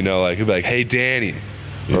connection. He'll be like, "Hey, Danny,"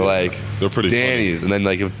 or they're pretty Danny's, funny. and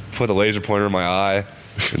then he'll put the laser pointer in my eye.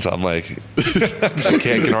 And so I'm like, I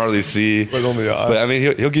can hardly see. Right on the eye. But I mean,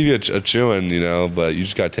 he'll give you a chewing, but you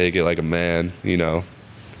just got to take it like a man,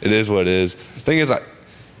 It is what it is. The thing is,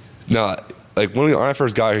 when I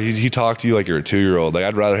first got here, he talked to you like you're a 2-year-old.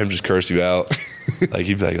 I'd rather him just curse you out.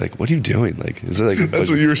 He'd be like, "What are you doing?" Is it that's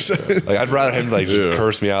what you were saying. I'd rather him just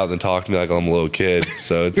curse me out than talk to me like I'm a little kid.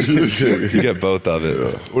 So you get both of it.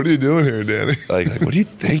 Yeah. What are you doing here, Danny? What are you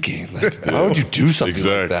thinking? Why would you do something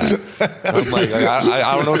like that? I'm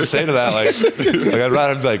I don't know what to say to that. I'd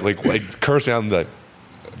rather him be like curse me out and be like,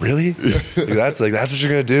 "Really? That's what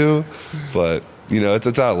you're gonna do?" But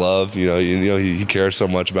it's out of love. He cares so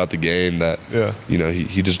much about the game that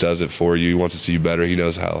he just does it for you. He wants to see you better. He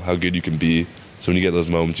knows how good you can be. So when you get those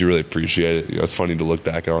moments, you really appreciate it. It's funny to look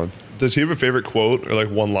back on. Does he have a favorite quote or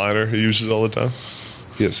one-liner he uses all the time?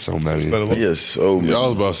 He has so many. He has so many. I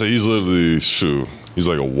was about to say he's literally he's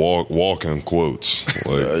like a walking quotes.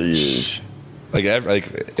 He is.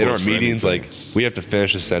 In our meetings, we have to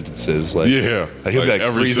finish the sentences. He'll be like,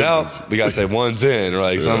 "Three's out." We gotta say one's in,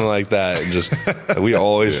 or something like that, and just we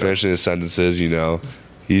always finish his sentences.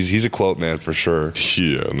 He's a quote man for sure.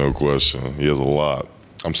 Yeah, no question. He has a lot.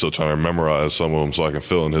 I'm still trying to memorize some of them so I can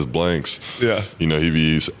fill in his blanks. Yeah. He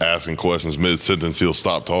be asking questions mid-sentence. He'll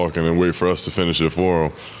stop talking and wait for us to finish it for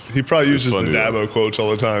him. He probably uses the Dabo quotes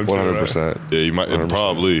all the time. 100%. Yeah, he might.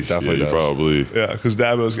 Probably. Definitely does. Probably. Yeah, because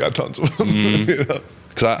Dabo's got tons of them.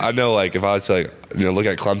 Because I know, if I was to, look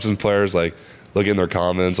at Clemson's players, look in their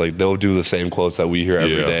comments, they'll do the same quotes that we hear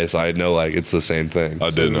every day. So I know, it's the same thing.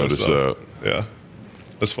 I did notice that. Yeah,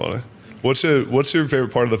 that's funny. What's your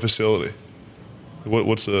favorite part of the facility?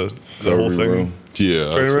 What's the whole thing? Room.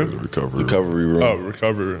 Yeah, training room? The recovery room. Oh,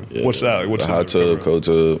 recovery room. Yeah. What's that? What's the hot tub, cold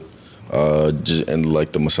tub, and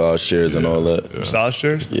the massage chairs and all that. Yeah. Massage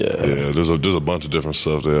chairs? Yeah. Yeah, there's a bunch of different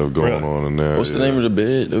stuff they have going on in there. What's the name of the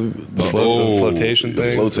bed? The flotation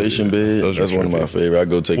thing. The flotation bed. That's one of my favorite. I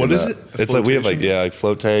go take a nap. What is it? It's we have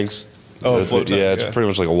float tanks. Oh, float tank. Yeah, it's pretty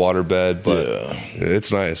much like a water bed, but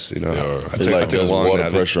it's nice. It does water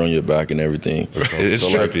pressure on your back and everything. It's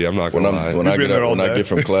trippy. I'm not gonna lie. When I get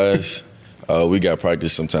from class, we got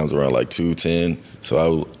practice sometimes around 2:10.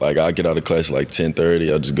 So I get out of class at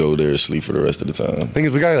 10:30. I just go there and sleep for the rest of the time. Thing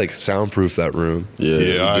is, we gotta soundproof that room.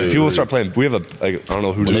 Yeah. People start playing. We have I don't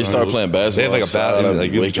know who. When they start playing basketball, they have a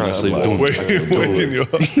bathroom. You're trying to sleep. Waking you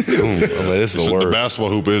up. This is the worst. The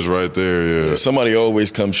basketball hoop is right there. Yeah. Somebody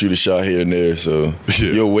always come shoot a shot here and there, so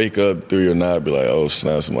you'll wake up through your night, be like, "Oh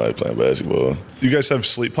snap! Somebody playing basketball." You guys have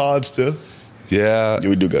sleep pods too? Yeah,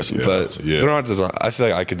 we do got sleep pods. But they're not designed. I feel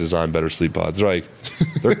like I could design better sleep pods. They're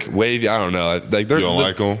wavy. I don't know. You don't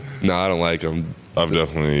like them? No, I don't like them. I've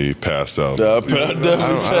definitely passed out. I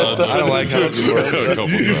don't like how it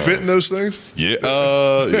works. You fit in those things?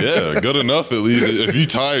 Yeah, good enough at least. If you're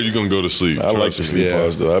tired, you're gonna go to sleep. I like the sleep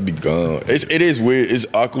pods though. I'd be gone. It is weird. It's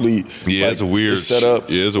awkwardly. Yeah, it's a weird setup.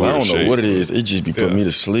 Yeah, it's a weird I don't know shape. what it is. It just be putting me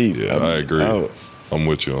to sleep. Yeah, I agree. I'm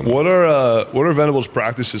with you on that. What are Venables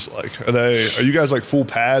practices like? Are you guys like full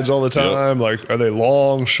pads all the time? Yep. Like, are they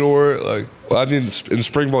long, short? Like, well, I mean, in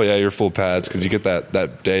spring ball, yeah, you're full pads because you get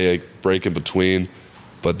that day break in between.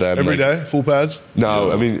 But then every day, full pads?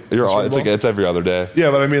 No, I mean it's every other day.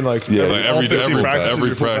 Yeah, but I mean like every day, every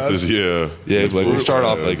practices, practice, yeah. Yeah, like we start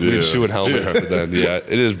off like we're shooting helmets, but then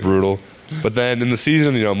it is brutal. But then in the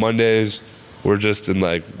season, Mondays we're just in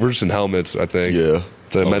helmets. I think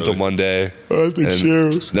it's a mental Monday. I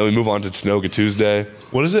think then we move on to Tanoga Tuesday.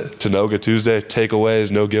 What is it? Tanoga Tuesday,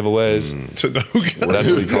 takeaways, no giveays. Tanoga. That's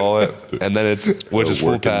what we call it. And then is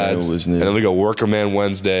full pads. And then we go Worker Man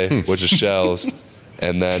Wednesday, which is shells.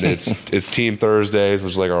 And then it's Team Thursdays,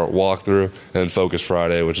 which is like our walkthrough, and then Focus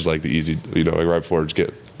Friday, which is like the easy, like right before it's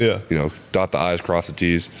dot the I's, cross the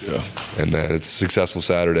T's. Yeah. And then it's Successful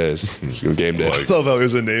Saturdays, game day. I love how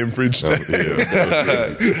there's a name for each day.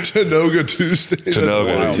 Tanoga Tuesday.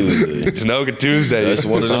 Tanoga Tuesday. That's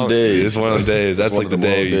one of them days. It's one of the days. That's like the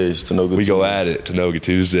day we go at it, Tanoga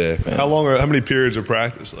Tuesday. Man. How many periods of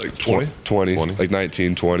practice? Like 20? 20. Like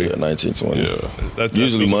 19, 20. Yeah, 19, 20. Yeah. That's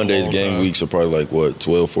usually Mondays game weeks are probably like, what,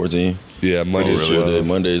 12, 14? Yeah, Monday's 12.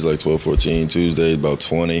 Monday's like 12, 14. Tuesdays about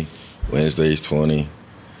 20. Wednesdays 20.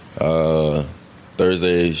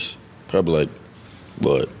 Thursdays probably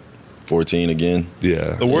like 14 again.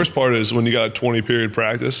 Yeah. The worst part is when you got a 20 period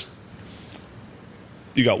practice,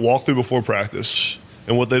 you got walkthrough before practice.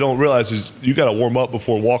 And what they don't realize is you got to warm up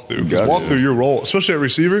before walkthrough. Because walkthrough, you're rolling, especially at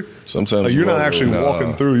receiver. Sometimes you're not actually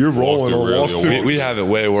walking through. You're rolling on walkthrough. We have it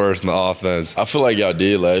way worse in the offense. I feel like y'all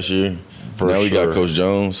did last year. Now we got Coach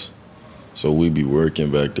Jones, so we be working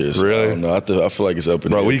back there. So really? I don't know. I feel like it's up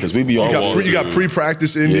in there because we be on. You got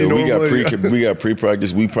pre-practice in you. We got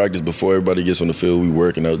pre-practice. We practice before everybody gets on the field. We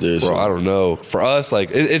working out there. Bro, I don't know. For us, like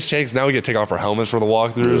it's changed. Now we get to take off our helmets for the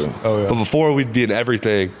walkthroughs. Yeah. Oh, yeah. But before we'd be in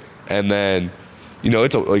everything, and then.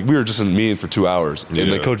 It's like we were just in a meeting for 2 hours, and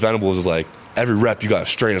then Coach Venables is like, every rep you got to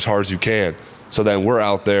strain as hard as you can. So then we're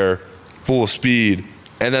out there full of speed,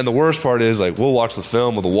 and then the worst part is like we'll watch the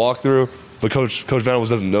film of the walkthrough, but Coach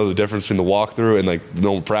Venables doesn't know the difference between the walkthrough and like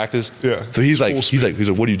normal practice. Yeah. So he's like,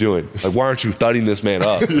 what are you doing? Like, why aren't you thudding this man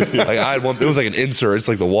up? Like I had one. It was like an insert. It's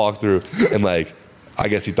like the walkthrough, and like. I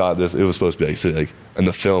guess he thought it was supposed to be like in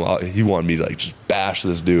the film. He wanted me to like just bash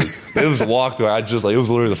this dude. It was a walkthrough. It was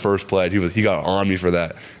literally the first play. He got on me for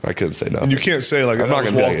that. I couldn't say nothing. And you can't say like I'm not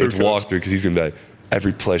gonna be like it's walkthrough because he's gonna be like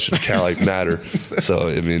every play should count like matter. So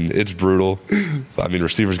I mean it's brutal. I mean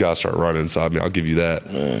receivers gotta start running. So I mean I'll give you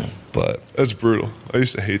that. But that's brutal. I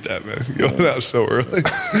used to hate that, man. Going out so early.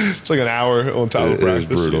 It's like an hour on top of practice.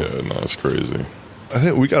 It is brutal. Yeah, no, it's crazy. I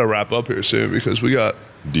think we got to wrap up here soon because we got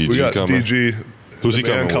coming. DG. Who's he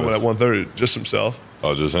coming at with? 1:30? Just himself.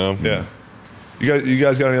 Oh, just him? Yeah. You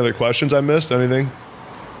guys got any other questions I missed? Anything?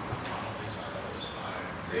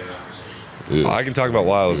 Yeah. I can talk about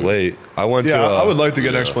why I was late. I would like to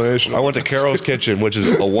get an explanation. I went to Carol's Kitchen, which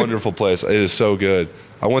is a wonderful place. It is so good.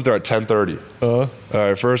 I went there at 10:30. All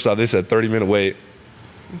right, first off, they said 30-minute wait.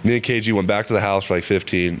 Me and KG went back to the house for like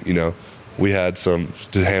 15. We had to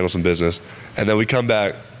handle some business. And then we come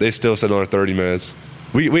back. They still said another 30 minutes.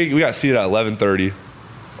 We got seated at 11:30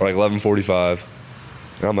 or like 11:45,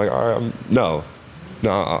 and I'm like, all right,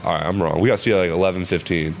 all right, I'm wrong. We got seated at like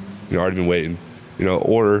 11:15. Already been waiting.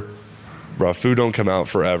 Order, bro. Food don't come out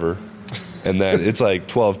forever, and then it's like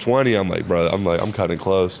 12:20. I'm like, bro, I'm cutting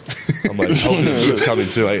close. I'm like, hopefully the food's coming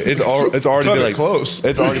soon. Like it's already been like close.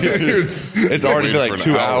 It's already been like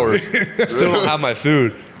 2 hours. Still don't have my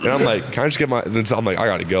food. And I'm like, can I just get my? Then I'm like, I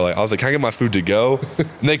gotta go. I was like, can I get my food to go?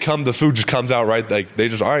 And the food just comes out right. Like they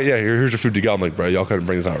just, all right, yeah, here's your food to go. I'm like, bro, y'all couldn't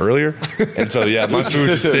bring this out earlier. And so yeah, my food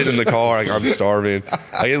just sitting in the car. Like I'm starving.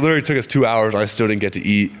 Like it literally took us 2 hours. And I still didn't get to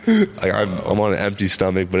eat. Like I'm on an empty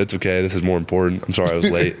stomach, but it's okay. This is more important. I'm sorry I was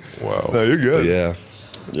late. Wow. No, you're good. But yeah.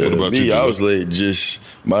 Yeah, what about me, you? I was late. Just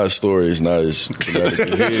my story is not as dramatic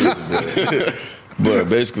as his, but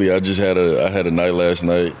basically, I had a night last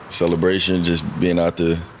night celebration, just being out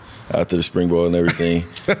the spring ball and everything.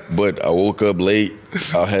 But I woke up late.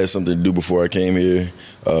 I had something to do before I came here,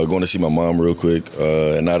 going to see my mom real quick,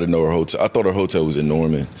 and I didn't know her hotel. I thought her hotel was in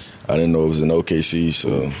Norman. I didn't know it was in OKC.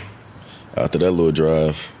 So after that little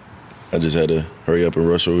drive, I just had to hurry up and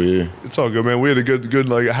rush over here. It's all good, man. We had a good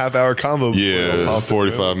like a half-hour convo. Yeah,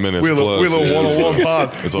 45 minutes. We had a little one-on-one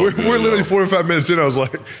pod. We're literally 45 minutes in. I was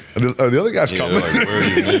like, the other guy's coming. Like, where are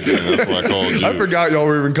you making? That's why I called you. I forgot y'all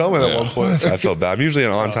were even coming at one point. I felt bad. I'm usually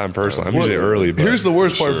an on-time person. I'm usually early. But here's the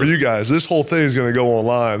worst part for you guys. This whole thing is going to go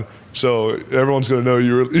online. So everyone's going to know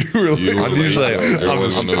you were late. I'm usually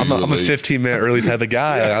I'm a 15-minute early type of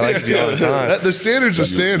guy. I like to be all the time. The standard's the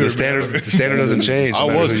standard. The standard doesn't change. I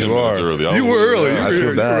was 10 minutes early. You were early. Really? I You feel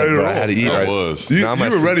were bad, ready to but roll. I had to eat. I Right? was. You Now my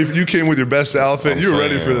were food- ready. You came with your best outfit. You were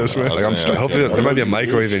ready for this, man. I was saying, Hopefully there might be a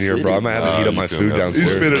microwave in here, bro. I might have to heat up my food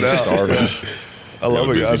downstairs. He's fitted out. I love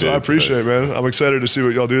it, busy guys. day I appreciate it, man. I'm excited to see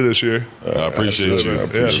what y'all do this year. I appreciate you.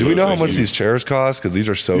 Yeah. Do we know how Thank much you. these chairs cost? Because these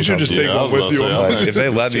are so. You should just comfortable. take one with you. Like, if they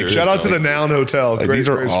let me, Shout out to the Noun Hotel. Like, Great, these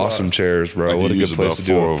are great spot. awesome chairs, bro. I What a could good use place about to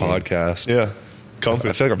do 4 a of them. podcast. Yeah, comfy.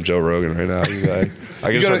 I feel like I'm Joe Rogan right now. I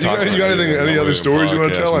You got anything? Any other stories you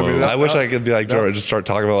want to tell? I mean, I wish I could be like Joe, just start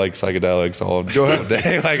talking about like psychedelics all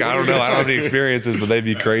day. Like I don't know, I don't have any experiences, but they'd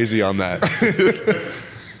be crazy on that.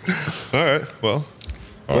 All right. Well.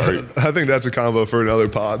 All right. I think that's a combo for another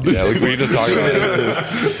pod. Yeah, we just talk about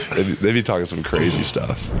it. They'd be talking some crazy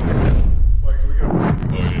stuff.